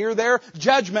and to hear their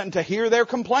judgment and to hear their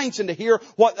complaints and to hear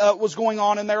what was going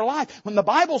on in their life. When the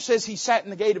Bible says he sat in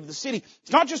the gate of the city,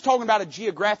 it's not just talking about a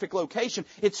geographic location,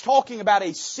 it's talking about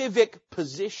a civic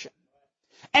position.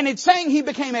 And it's saying he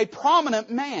became a prominent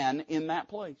man in that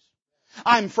place.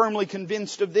 I'm firmly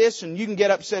convinced of this, and you can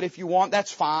get upset if you want.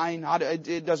 That's fine.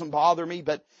 It doesn't bother me,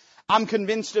 but I'm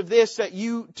convinced of this, that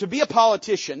to be a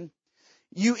politician,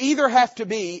 you either have to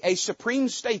be a supreme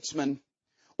statesman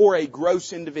or a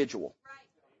gross individual.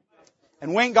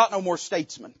 And we ain't got no more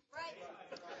statesmen.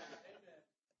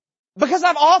 Because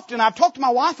I've talked to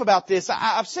my wife about this.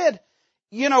 I've said,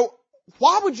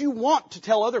 why would you want to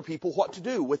tell other people what to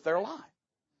do with their life?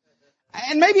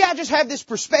 And maybe I just have this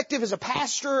perspective as a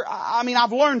pastor. I mean,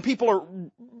 I've learned people are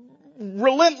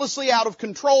relentlessly out of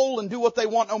control and do what they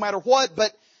want no matter what.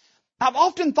 But I've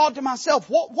often thought to myself,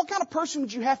 what kind of person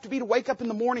would you have to be to wake up in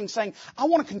the morning saying, I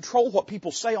want to control what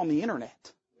people say on the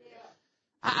internet.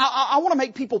 I want to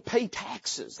make people pay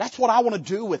taxes. That's what I want to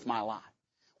do with my life.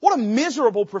 What a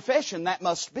miserable profession that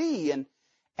must be.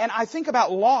 And I think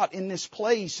about Lot in this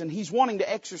place, and he's wanting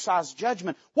to exercise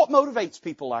judgment. What motivates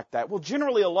people like that? Well,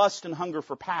 generally a lust and hunger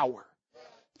for power.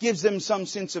 Gives them some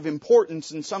sense of importance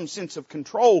and some sense of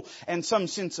control and some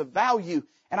sense of value.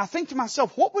 And I think to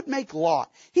myself, what would make Lot?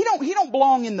 He don't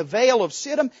belong in the vale of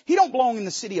Siddim. He don't belong in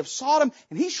the city of Sodom.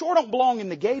 And he sure don't belong in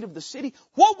the gate of the city.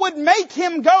 What would make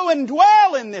him go and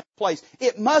dwell in this place?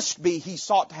 It must be he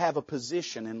sought to have a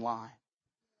position in life.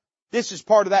 This is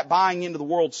part of that buying into the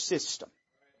world system.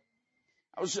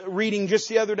 I was reading just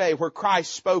the other day where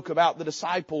Christ spoke about the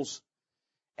disciples.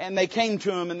 And they came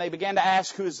to him and they began to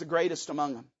ask who is the greatest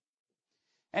among them.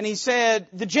 And he said,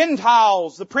 the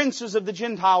Gentiles, the princes of the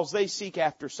Gentiles, they seek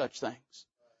after such things.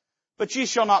 But ye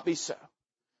shall not be so.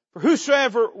 For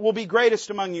whosoever will be greatest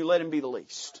among you, let him be the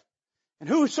least. And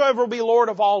whosoever will be Lord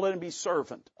of all, let him be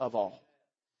servant of all.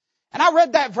 And I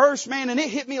read that verse, man, and it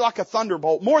hit me like a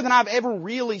thunderbolt, more than I've ever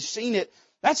really seen it.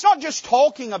 That's not just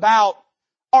talking about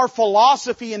our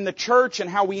philosophy in the church and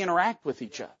how we interact with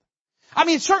each other. I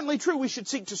mean, it's certainly true we should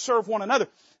seek to serve one another.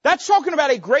 That's talking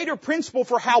about a greater principle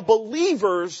for how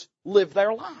believers live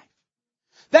their life.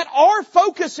 That our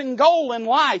focus and goal in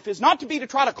life is not to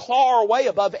try to claw our way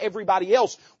above everybody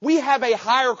else. We have a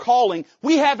higher calling.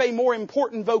 We have a more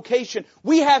important vocation.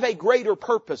 We have a greater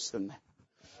purpose than that.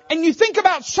 And you think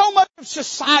about so much of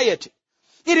society.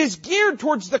 It is geared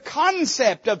towards the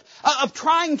concept of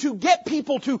trying to get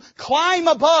people to climb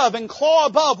above and claw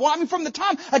above. Well, I mean, from the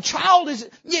time a child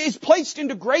is placed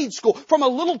into grade school, from a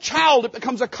little child it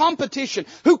becomes a competition.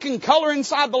 Who can color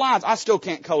inside the lines? I still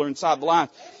can't color inside the lines.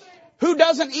 Who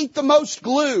doesn't eat the most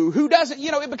glue? Who doesn't,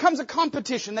 it becomes a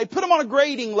competition. They put them on a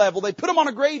grading level. They put them on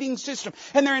a grading system.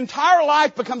 And their entire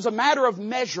life becomes a matter of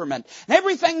measurement. And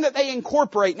everything that they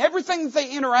incorporate and everything that they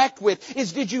interact with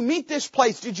is, did you meet this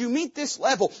place? Did you meet this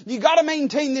level? You gotta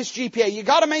maintain this GPA. You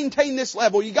gotta maintain this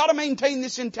level. You gotta maintain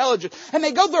this intelligence. And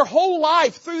they go their whole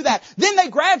life through that. Then they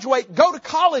graduate, go to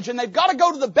college, and they've gotta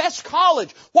go to the best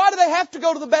college. Why do they have to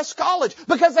go to the best college?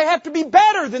 Because they have to be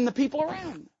better than the people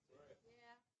around them.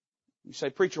 You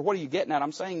say, preacher, what are you getting at?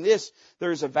 I'm saying this.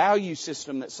 There's a value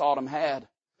system that Sodom had.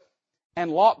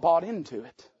 And Lot bought into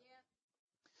it.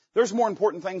 There's more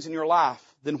important things in your life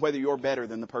than whether you're better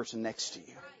than the person next to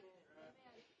you.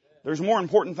 There's more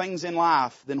important things in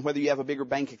life than whether you have a bigger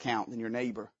bank account than your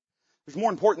neighbor. There's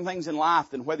more important things in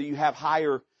life than whether you have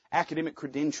higher academic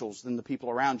credentials than the people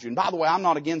around you. And by the way, I'm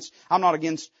not against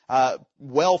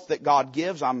wealth that God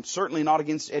gives. I'm certainly not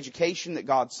against education that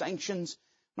God sanctions.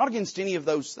 Not against any of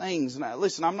those things. And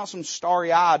listen, I'm not some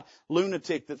starry-eyed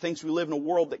lunatic that thinks we live in a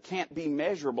world that can't be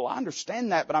measurable. I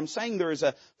understand that, but I'm saying there is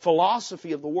a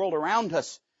philosophy of the world around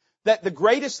us that the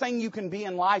greatest thing you can be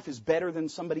in life is better than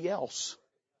somebody else.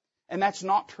 And that's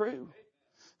not true.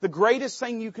 The greatest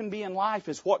thing you can be in life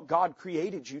is what God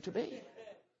created you to be.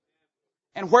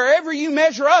 And wherever you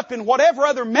measure up in whatever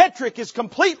other metric is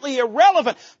completely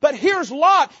irrelevant. But here's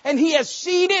Lot, and he has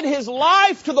ceded his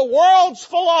life to the world's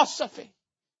philosophy.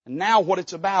 And now what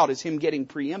it's about is him getting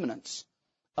preeminence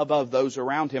above those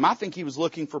around him. I think he was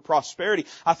looking for prosperity.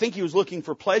 I think he was looking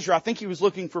for pleasure. I think he was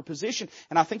looking for position.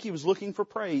 And I think he was looking for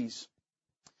praise.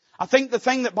 I think the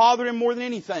thing that bothered him more than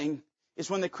anything is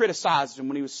when they criticized him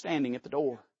when he was standing at the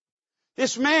door.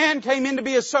 This man came in to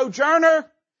be a sojourner,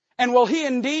 and will he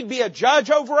indeed be a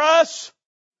judge over us?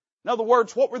 In other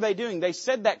words, what were they doing? They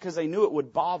said that because they knew it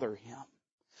would bother him.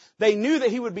 They knew that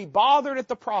he would be bothered at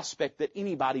the prospect that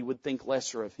anybody would think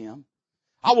lesser of him.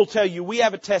 I will tell you, we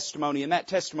have a testimony, and that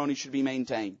testimony should be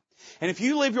maintained. And if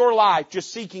you live your life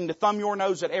just seeking to thumb your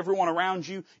nose at everyone around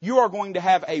you, you are going to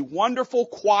have a wonderful,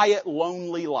 quiet,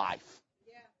 lonely life.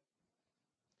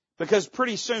 Because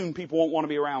pretty soon people won't want to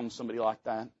be around somebody like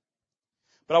that.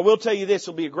 But I will tell you this,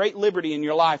 it'll be a great liberty in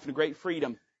your life and a great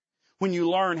freedom when you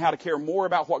learn how to care more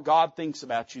about what God thinks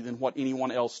about you than what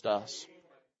anyone else does.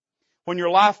 When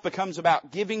your life becomes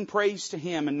about giving praise to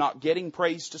Him and not getting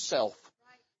praise to self,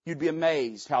 you'd be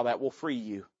amazed how that will free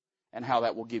you and how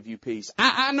that will give you peace.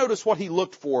 I noticed what he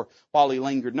looked for while he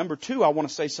lingered. Number two, I want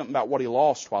to say something about what he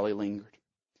lost while he lingered.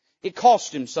 It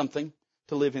cost him something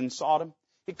to live in Sodom.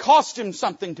 It cost him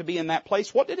something to be in that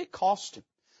place. What did it cost him?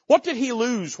 What did he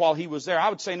lose while he was there? I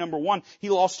would say, number one, he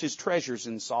lost his treasures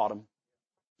in Sodom.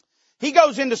 He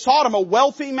goes into Sodom a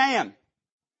wealthy man,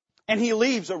 and he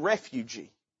leaves a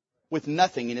refugee with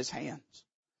nothing in his hands.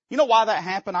 You know why that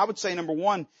happened? I would say, number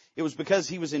one, it was because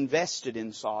he was invested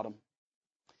in Sodom.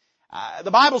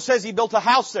 The Bible says he built a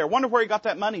house there. Wonder where he got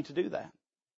that money to do that.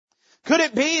 Could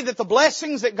it be that the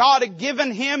blessings that God had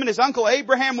given him and his uncle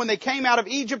Abraham when they came out of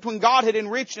Egypt, when God had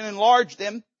enriched and enlarged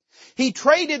them, he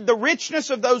traded the richness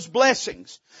of those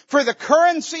blessings for the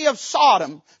currency of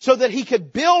Sodom so that he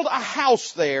could build a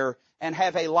house there and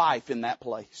have a life in that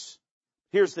place?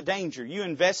 Here's the danger. You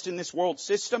invest in this world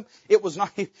system. It was not,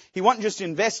 he wasn't just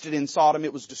invested in Sodom,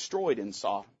 it was destroyed in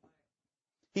Sodom.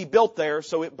 He built there,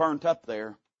 so it burnt up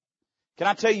there. Can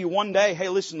I tell you one day, hey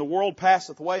listen, the world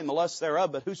passeth away and the lust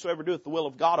thereof, but whosoever doeth the will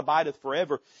of God abideth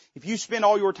forever. If you spend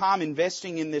all your time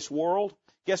investing in this world,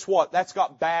 guess what? That's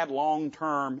got bad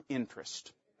long-term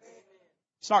interest.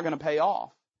 It's not going to pay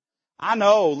off. I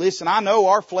know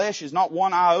our flesh is not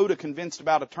one iota convinced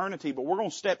about eternity, but we're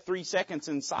going to step 3 seconds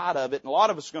inside of it, and a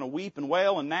lot of us are going to weep and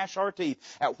wail and gnash our teeth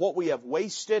at what we have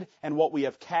wasted and what we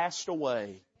have cast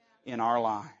away in our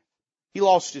life. He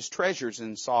lost his treasures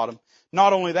in Sodom.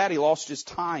 Not only that, he lost his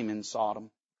time in Sodom.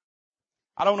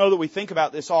 I don't know that we think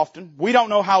about this often. We don't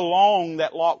know how long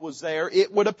that Lot was there.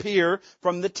 It would appear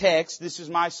from the text, this is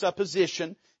my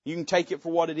supposition, you can take it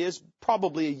for what it is,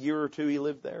 probably a year or two he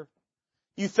lived there.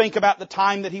 You think about the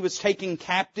time that he was taken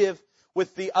captive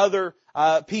with the other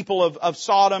people of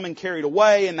Sodom and carried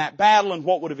away in that battle and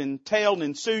what would have entailed and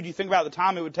ensued. You think about the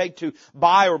time it would take to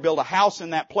buy or build a house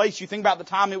in that place. You think about the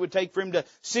time it would take for him to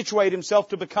situate himself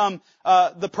to become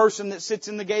the person that sits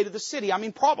in the gate of the city. I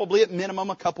mean, probably at minimum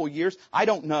a couple of years. I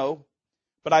don't know.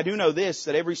 But I do know this,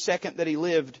 that every second that he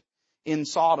lived in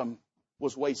Sodom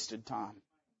was wasted time.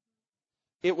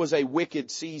 It was a wicked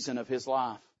season of his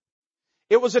life.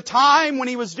 It was a time when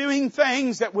he was doing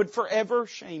things that would forever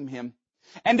shame him.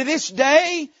 And to this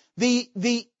day,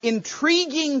 the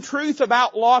intriguing truth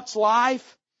about Lot's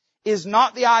life is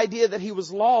not the idea that he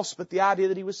was lost, but the idea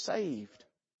that he was saved.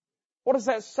 What does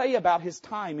that say about his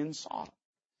time in Sodom?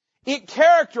 It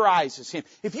characterizes him.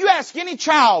 If you ask any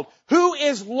child, who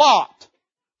is Lot,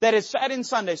 that has sat in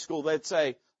Sunday school, they'd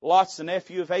say, Lot's the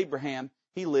nephew of Abraham.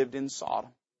 He lived in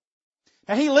Sodom.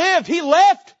 Now he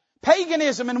left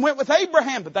paganism and went with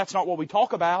Abraham, but that's not what we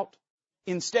talk about.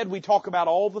 Instead, we talk about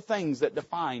all the things that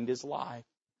defined his life.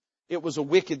 It was a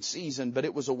wicked season, but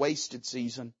it was a wasted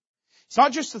season. It's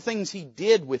not just the things he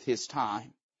did with his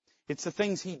time. It's the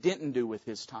things he didn't do with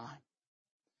his time.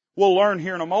 We'll learn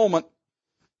here in a moment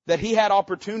that he had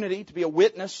opportunity to be a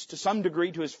witness to some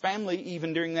degree to his family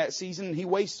even during that season, and he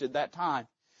wasted that time.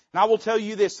 And I will tell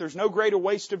you this, there's no greater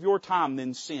waste of your time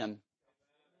than sin.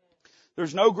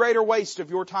 There's no greater waste of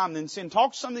your time than sin.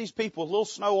 Talk to some of these people with a little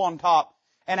snow on top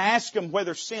and ask them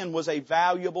whether sin was a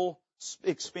valuable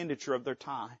expenditure of their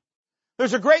time.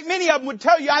 There's a great many of them would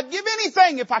tell you, I'd give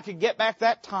anything if I could get back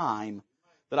that time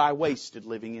that I wasted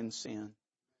living in sin.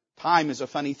 Time is a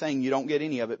funny thing. You don't get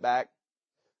any of it back.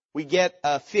 We get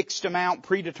a fixed amount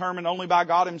predetermined only by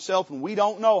God Himself, and we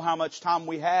don't know how much time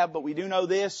we have, but we do know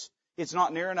this, it's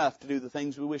not near enough to do the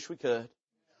things we wish we could.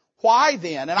 Why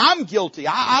then? And I'm guilty.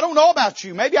 I don't know about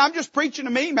you. Maybe I'm just preaching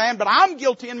to me, man, but I'm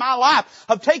guilty in my life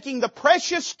of taking the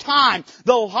precious time,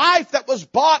 the life that was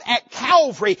bought at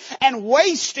Calvary, and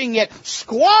wasting it,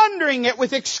 squandering it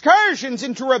with excursions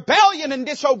into rebellion and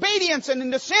disobedience and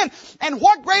into sin. And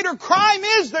what greater crime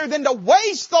is there than to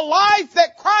waste the life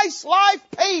that Christ's life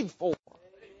paid for?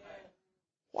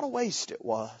 What a waste it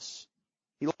was.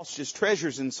 He lost his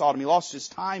treasures in Sodom. He lost his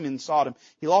time in Sodom.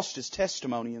 He lost his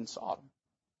testimony in Sodom.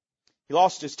 He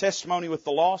lost his testimony with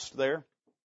the lost there.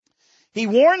 He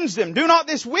warns them, do not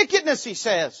this wickedness, he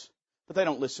says. But they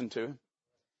don't listen to him.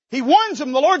 He warns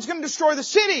them, the Lord's going to destroy the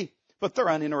city. But they're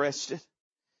uninterested.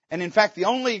 And in fact, the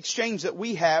only exchange that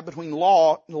we have between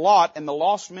Lot and the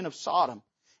lost men of Sodom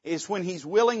is when he's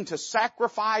willing to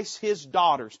sacrifice his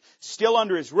daughters, still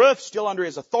under his roof, still under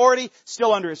his authority,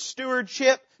 still under his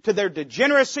stewardship, to their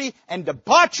degeneracy and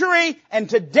debauchery and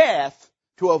to death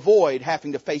to avoid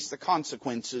having to face the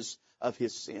consequences of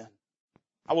his sin.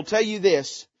 I will tell you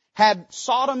this, had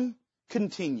Sodom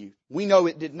continued, we know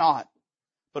it did not,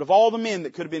 but of all the men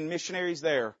that could have been missionaries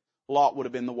there, Lot would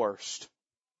have been the worst.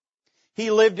 He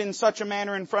lived in such a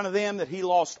manner in front of them that he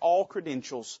lost all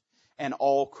credentials and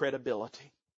all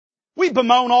credibility. We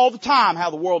bemoan all the time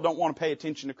how the world don't want to pay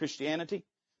attention to Christianity,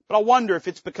 but I wonder if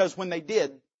it's because when they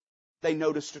did, they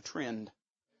noticed a trend.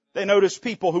 They noticed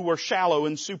people who were shallow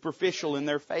and superficial in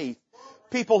their faith.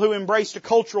 People who embraced a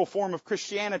cultural form of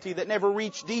Christianity that never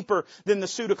reached deeper than the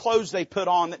suit of clothes they put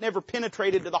on, that never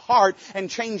penetrated to the heart and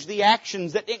changed the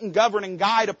actions, that didn't govern and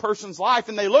guide a person's life.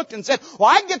 And they looked and said, well,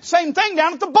 I can get the same thing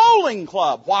down at the bowling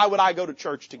club. Why would I go to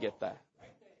church to get that?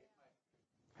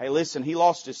 Hey, listen, he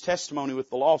lost his testimony with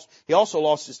the lost. He also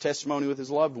lost his testimony with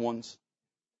his loved ones.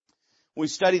 When we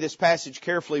study this passage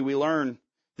carefully, we learn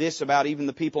this about even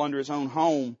the people under his own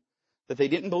home, that they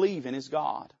didn't believe in his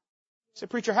God. I said,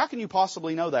 preacher, how can you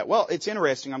possibly know that? Well, it's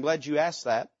interesting. I'm glad you asked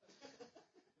that.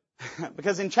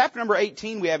 Because in chapter number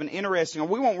 18, we have an interesting,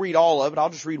 we won't read all of it, I'll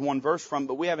just read one verse from it,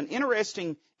 but we have an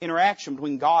interesting interaction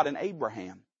between God and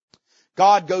Abraham.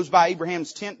 God goes by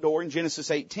Abraham's tent door in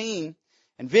Genesis 18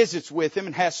 and visits with him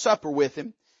and has supper with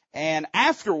him. And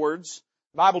afterwards,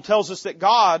 The Bible tells us that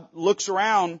God looks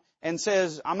around and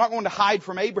says, I'm not going to hide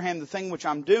from Abraham the thing which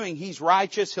I'm doing. He's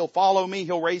righteous. He'll follow me.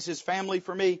 He'll raise his family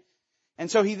for me. And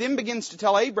so he then begins to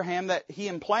tell Abraham that he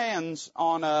plans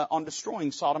on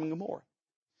destroying Sodom and Gomorrah.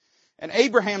 And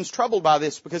Abraham's troubled by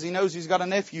this because he knows he's got a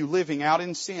nephew living out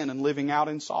in sin and living out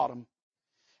in Sodom.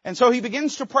 And so he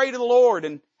begins to pray to the Lord,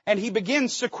 and he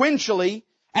begins sequentially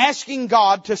asking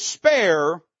God to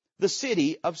spare the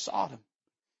city of Sodom.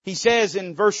 He says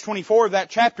in verse 24 of that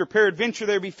chapter, peradventure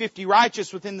there be 50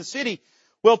 righteous within the city.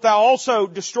 Wilt thou also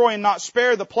destroy and not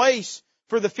spare the place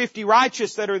for the 50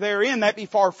 righteous that are therein? That be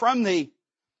far from thee.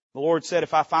 The Lord said,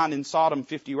 if I find in Sodom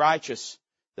 50 righteous,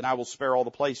 then I will spare all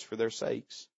the place for their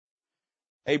sakes.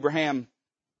 Abraham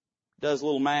does a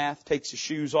little math, takes his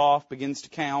shoes off, begins to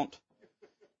count,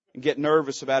 and get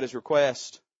nervous about his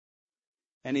request.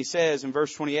 And he says in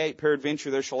verse 28,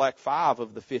 peradventure there shall lack 5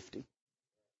 of the 50.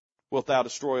 Wilt thou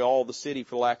destroy all the city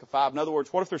for the lack of 5? In other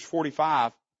words, what if there's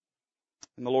 45?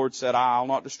 And the Lord said, I'll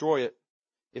not destroy it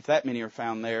if that many are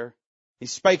found there. He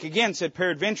spake again, said,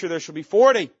 peradventure there shall be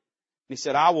 40. And he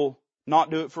said, I will not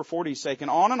do it for 40's sake. And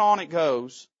on it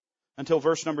goes until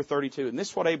verse number 32. And this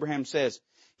is what Abraham says.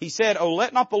 He said, Oh,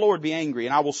 let not the Lord be angry,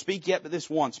 and I will speak yet but this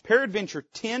once. Peradventure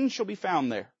 10 shall be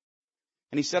found there.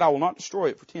 And he said, I will not destroy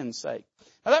it for 10's sake.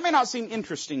 Now that may not seem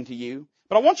interesting to you,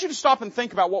 but I want you to stop and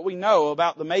think about what we know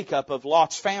about the makeup of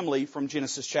Lot's family from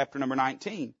Genesis chapter number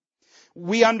 19.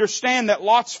 We understand that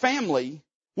Lot's family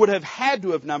would have had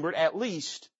to have numbered at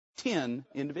least 10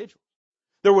 individuals.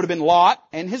 There would have been Lot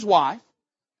and his wife.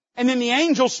 And then the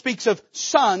angel speaks of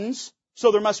sons,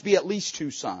 so there must be at least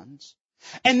 2 sons.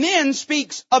 And then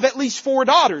speaks of at least 4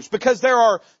 daughters, because there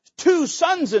are 2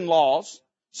 sons-in-laws,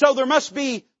 so there must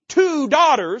be 2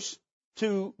 daughters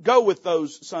to go with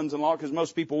those sons-in-law, because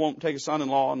most people won't take a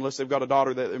son-in-law unless they've got a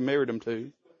daughter that they married them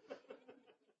to.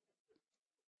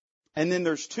 And then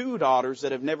there's 2 daughters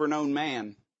that have never known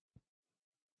man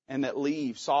and that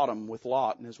leave Sodom with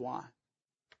Lot and his wife.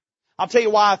 I'll tell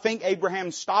you why I think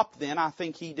Abraham stopped then. I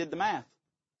think he did the math.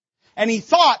 And he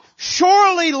thought,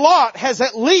 surely Lot has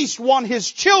at least won his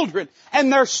children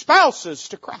and their spouses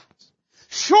to Christ.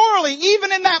 Surely,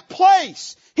 even in that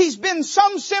place, he's been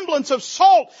some semblance of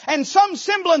salt and some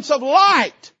semblance of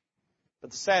light.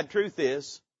 But the sad truth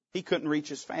is, he couldn't reach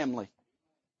his family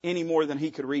any more than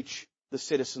he could reach the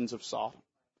citizens of Sodom.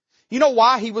 You know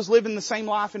why he was living the same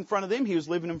life in front of them? He was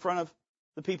living in front of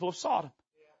the people of Sodom.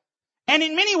 And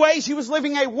in many ways, he was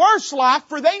living a worse life,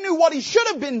 for they knew what he should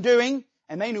have been doing,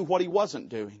 and they knew what he wasn't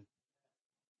doing.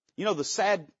 You know, the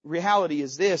sad reality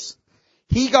is this.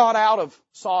 He got out of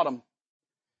Sodom,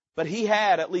 but he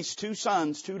had at least 2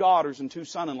 sons, 2 daughters, and 2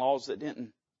 son-in-laws that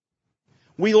didn't.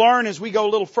 We learn as we go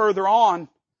a little further on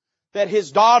that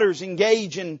his daughters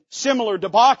engage in similar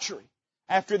debauchery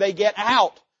after they get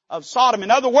out of Sodom.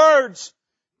 In other words,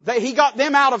 he got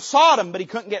them out of Sodom, but he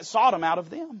couldn't get Sodom out of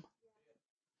them.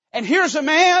 And here's a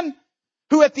man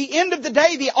who at the end of the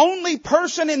day, the only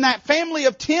person in that family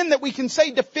of 10 that we can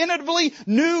say definitively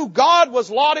knew God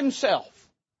was Lot himself.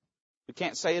 We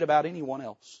can't say it about anyone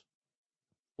else.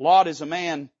 Lot is a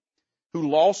man who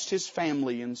lost his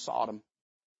family in Sodom.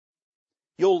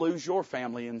 You'll lose your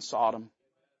family in Sodom.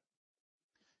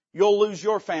 You'll lose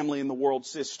your family in the world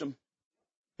system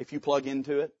if you plug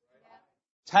into it.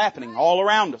 It's happening all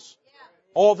around us.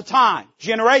 All the time.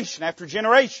 Generation after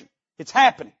generation. It's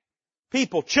happening.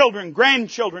 People, children,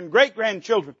 grandchildren,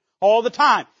 great-grandchildren, all the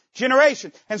time.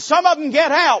 Generation. And some of them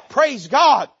get out, praise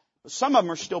God. But some of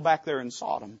them are still back there in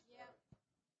Sodom.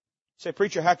 Say,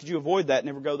 preacher, how could you avoid that?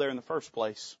 Never go there in the first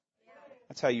place.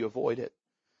 That's how you avoid it.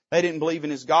 They didn't believe in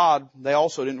his God. They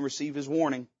also didn't receive his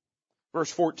warning.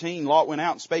 Verse 14, Lot went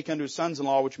out and spake unto his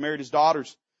sons-in-law, which married his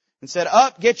daughters, and said,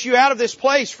 Up, get you out of this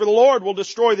place, for the Lord will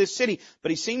destroy this city.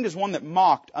 But he seemed as one that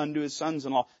mocked unto his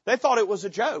sons-in-law. They thought it was a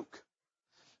joke.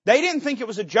 They didn't think it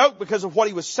was a joke because of what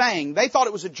he was saying. They thought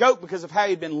it was a joke because of how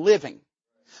he'd been living.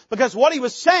 Because what he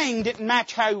was saying didn't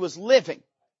match how he was living.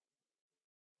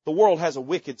 The world has a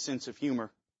wicked sense of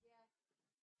humor.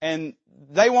 And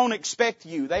they won't expect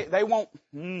you. They won't.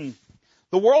 The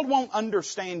world won't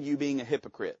understand you being a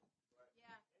hypocrite.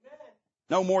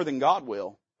 No more than God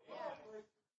will.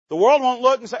 The world won't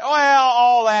look and say, oh, well,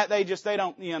 all that, they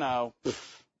don't,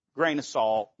 grain of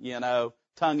salt,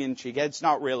 tongue in cheek. It's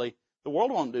not really. The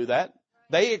world won't do that.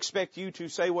 They expect you to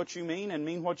say what you mean and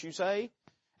mean what you say.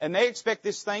 And they expect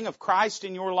this thing of Christ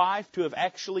in your life to have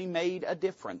actually made a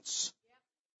difference.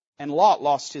 And Lot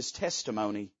lost his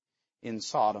testimony in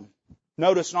Sodom.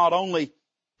 Notice not only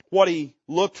what he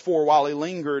looked for while he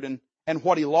lingered and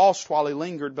what he lost while he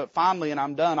lingered, but finally, and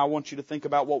I'm done, I want you to think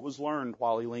about what was learned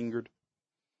while he lingered.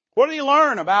 What did he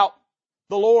learn about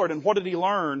the Lord. And what did he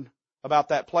learn about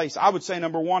that place? I would say,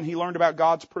 number one, he learned about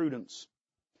God's prudence.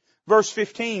 Verse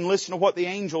 15, listen to what the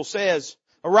angel says.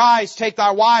 Arise, take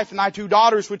thy wife and thy 2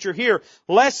 daughters which are here,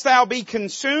 lest thou be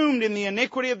consumed in the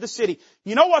iniquity of the city.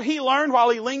 You know what he learned while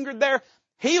he lingered there?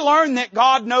 He learned that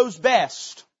God knows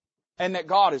best and that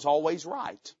God is always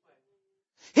right.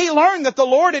 He learned that the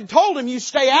Lord had told him, you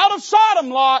stay out of Sodom,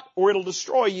 Lot, or it'll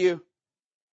destroy you.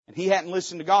 And he hadn't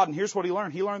listened to God. And here's what he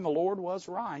learned. He learned the Lord was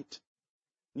right.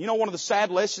 You know, one of the sad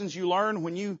lessons you learn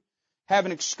when you have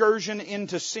an excursion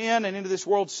into sin and into this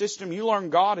world system, you learn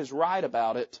God is right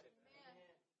about it.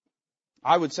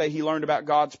 I would say he learned about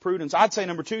God's prudence. I'd say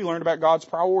number 2, he learned about God's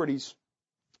priorities.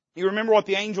 You remember what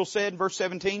the angel said in verse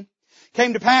 17?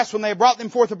 Came to pass when they had brought them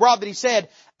forth abroad that he said,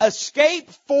 escape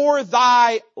for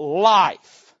thy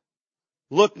life.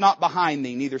 Look not behind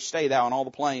thee, neither stay thou in all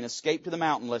the plain. Escape to the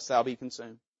mountain, lest thou be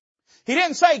consumed. He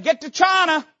didn't say, get to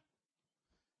China.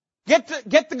 Get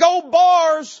the gold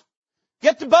bars.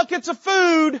 Get the buckets of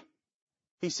food.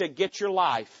 He said, get your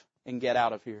life and get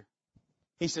out of here.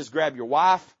 He says, grab your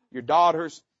wife, your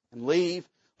daughters, and leave.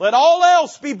 Let all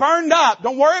else be burned up.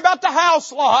 Don't worry about the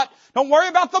house lot. Don't worry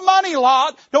about the money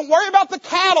lot. Don't worry about the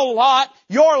cattle lot.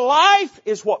 Your life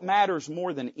is what matters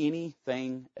more than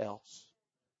anything else.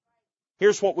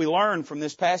 Here's what we learn from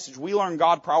this passage. We learn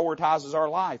God prioritizes our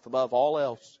life above all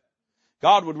else.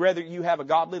 God would rather you have a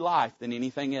godly life than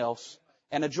anything else,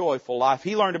 and a joyful life.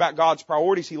 He learned about God's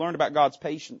priorities. He learned about God's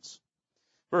patience.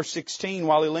 Verse 16,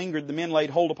 while he lingered, the men laid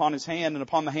hold upon his hand and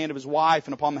upon the hand of his wife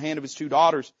and upon the hand of his 2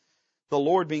 daughters, the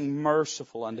Lord being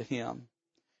merciful unto him.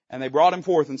 And they brought him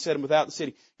forth and set him without the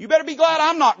city. You better be glad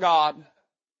I'm not God.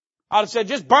 I'd have said,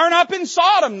 just burn up in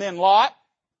Sodom then, Lot.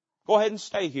 Go ahead and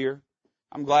stay here.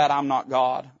 I'm glad I'm not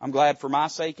God. I'm glad for my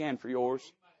sake and for yours.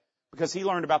 Because he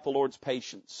learned about the Lord's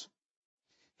patience.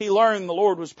 He learned the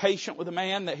Lord was patient with a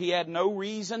man that he had no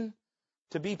reason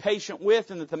to be patient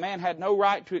with and that the man had no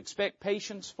right to expect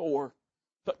patience for.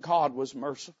 But God was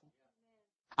merciful.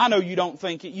 I know you don't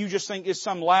think it. You just think it's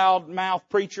some loud-mouthed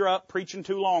preacher up preaching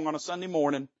too long on a Sunday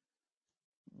morning.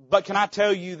 But can I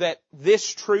tell you that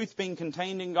this truth being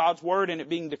contained in God's Word and it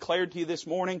being declared to you this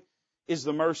morning is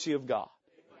the mercy of God.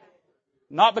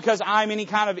 Not because I'm any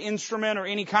kind of instrument or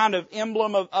any kind of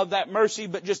emblem of that mercy,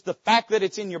 but just the fact that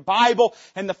it's in your Bible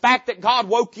and the fact that God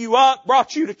woke you up,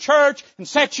 brought you to church, and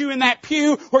set you in that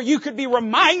pew where you could be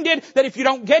reminded that if you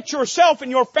don't get yourself and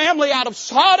your family out of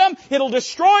Sodom, it'll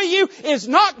destroy you, is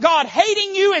not God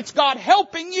hating you, it's God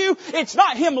helping you. It's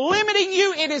not Him limiting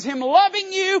you, it is Him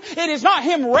loving you. It is not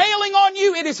Him railing on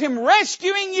you, it is Him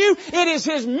rescuing you. It is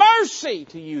His mercy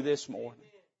to you this morning.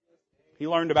 He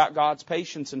learned about God's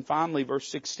patience. And finally, verse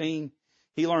 16,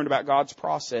 he learned about God's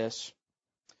process.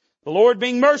 The Lord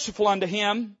being merciful unto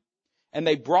him, and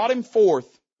they brought him forth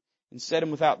and set him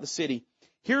without the city.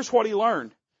 Here's what he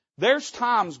learned. There's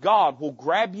times God will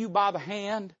grab you by the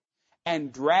hand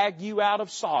and drag you out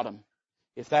of Sodom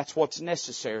if that's what's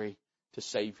necessary to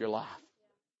save your life.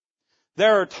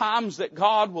 There are times that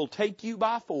God will take you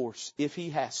by force, if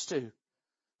He has to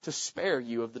spare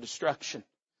you of the destruction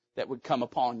that would come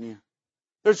upon you.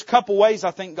 There's a couple ways I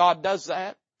think God does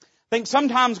that. I think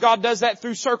sometimes God does that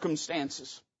through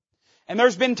circumstances. And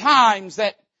there's been times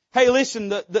that, hey, listen,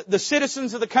 the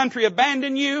citizens of the country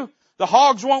abandon you. The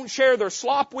hogs won't share their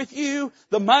slop with you.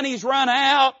 The money's run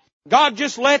out. God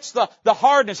just lets the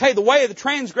hardness, hey, the way of the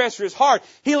transgressor is hard.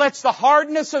 He lets the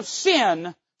hardness of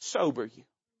sin sober you.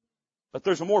 But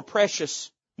there's a more precious,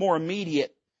 more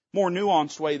immediate, more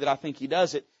nuanced way that I think He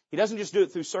does it. He doesn't just do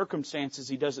it through circumstances.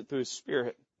 He does it through His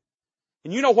Spirit.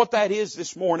 And you know what that is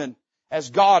this morning as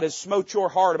God has smote your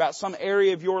heart about some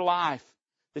area of your life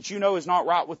that you know is not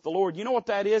right with the Lord. You know what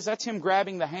that is? That's Him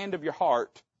grabbing the hand of your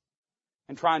heart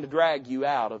and trying to drag you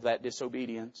out of that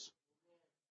disobedience.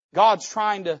 God's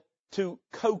trying to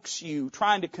coax you,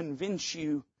 trying to convince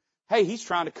you. Hey, He's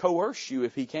trying to coerce you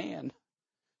if He can,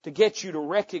 to get you to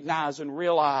recognize and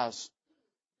realize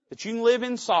that you can live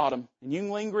in Sodom and you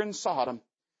can linger in Sodom.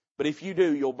 But if you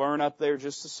do, you'll burn up there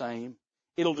just the same.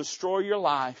 It'll destroy your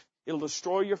life. It'll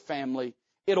destroy your family.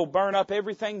 It'll burn up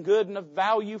everything good and of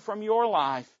value from your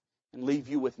life and leave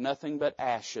you with nothing but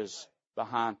ashes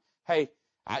behind. Hey,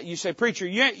 you say, preacher,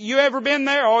 you ever been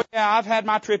there? Oh yeah, I've had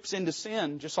my trips into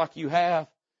sin just like you have,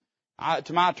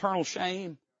 to my eternal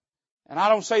shame. And I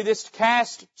don't say this to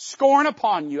cast scorn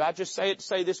upon you. I just say it to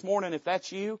say this morning, if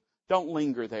that's you, don't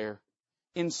linger there.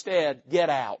 Instead, get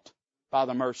out by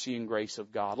the mercy and grace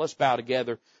of God. Let's bow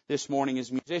together this morning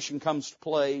as musician comes to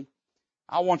play.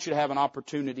 I want you to have an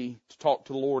opportunity to talk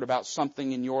to the Lord about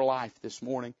something in your life this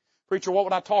morning. Preacher, what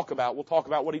would I talk about? We'll talk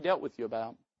about what He dealt with you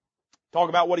about. Talk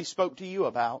about what He spoke to you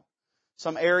about.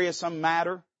 some area, some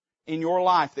matter in your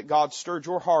life that God stirred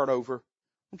your heart over,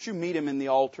 won't you meet Him in the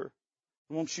altar?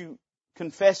 Won't you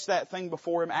confess that thing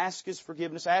before Him, ask His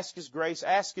forgiveness, ask His grace,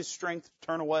 ask His strength to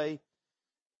turn away,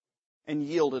 and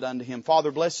yield it unto Him.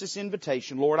 Father, bless this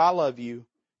invitation. Lord, I love You,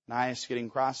 and I ask it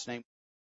in Christ's name.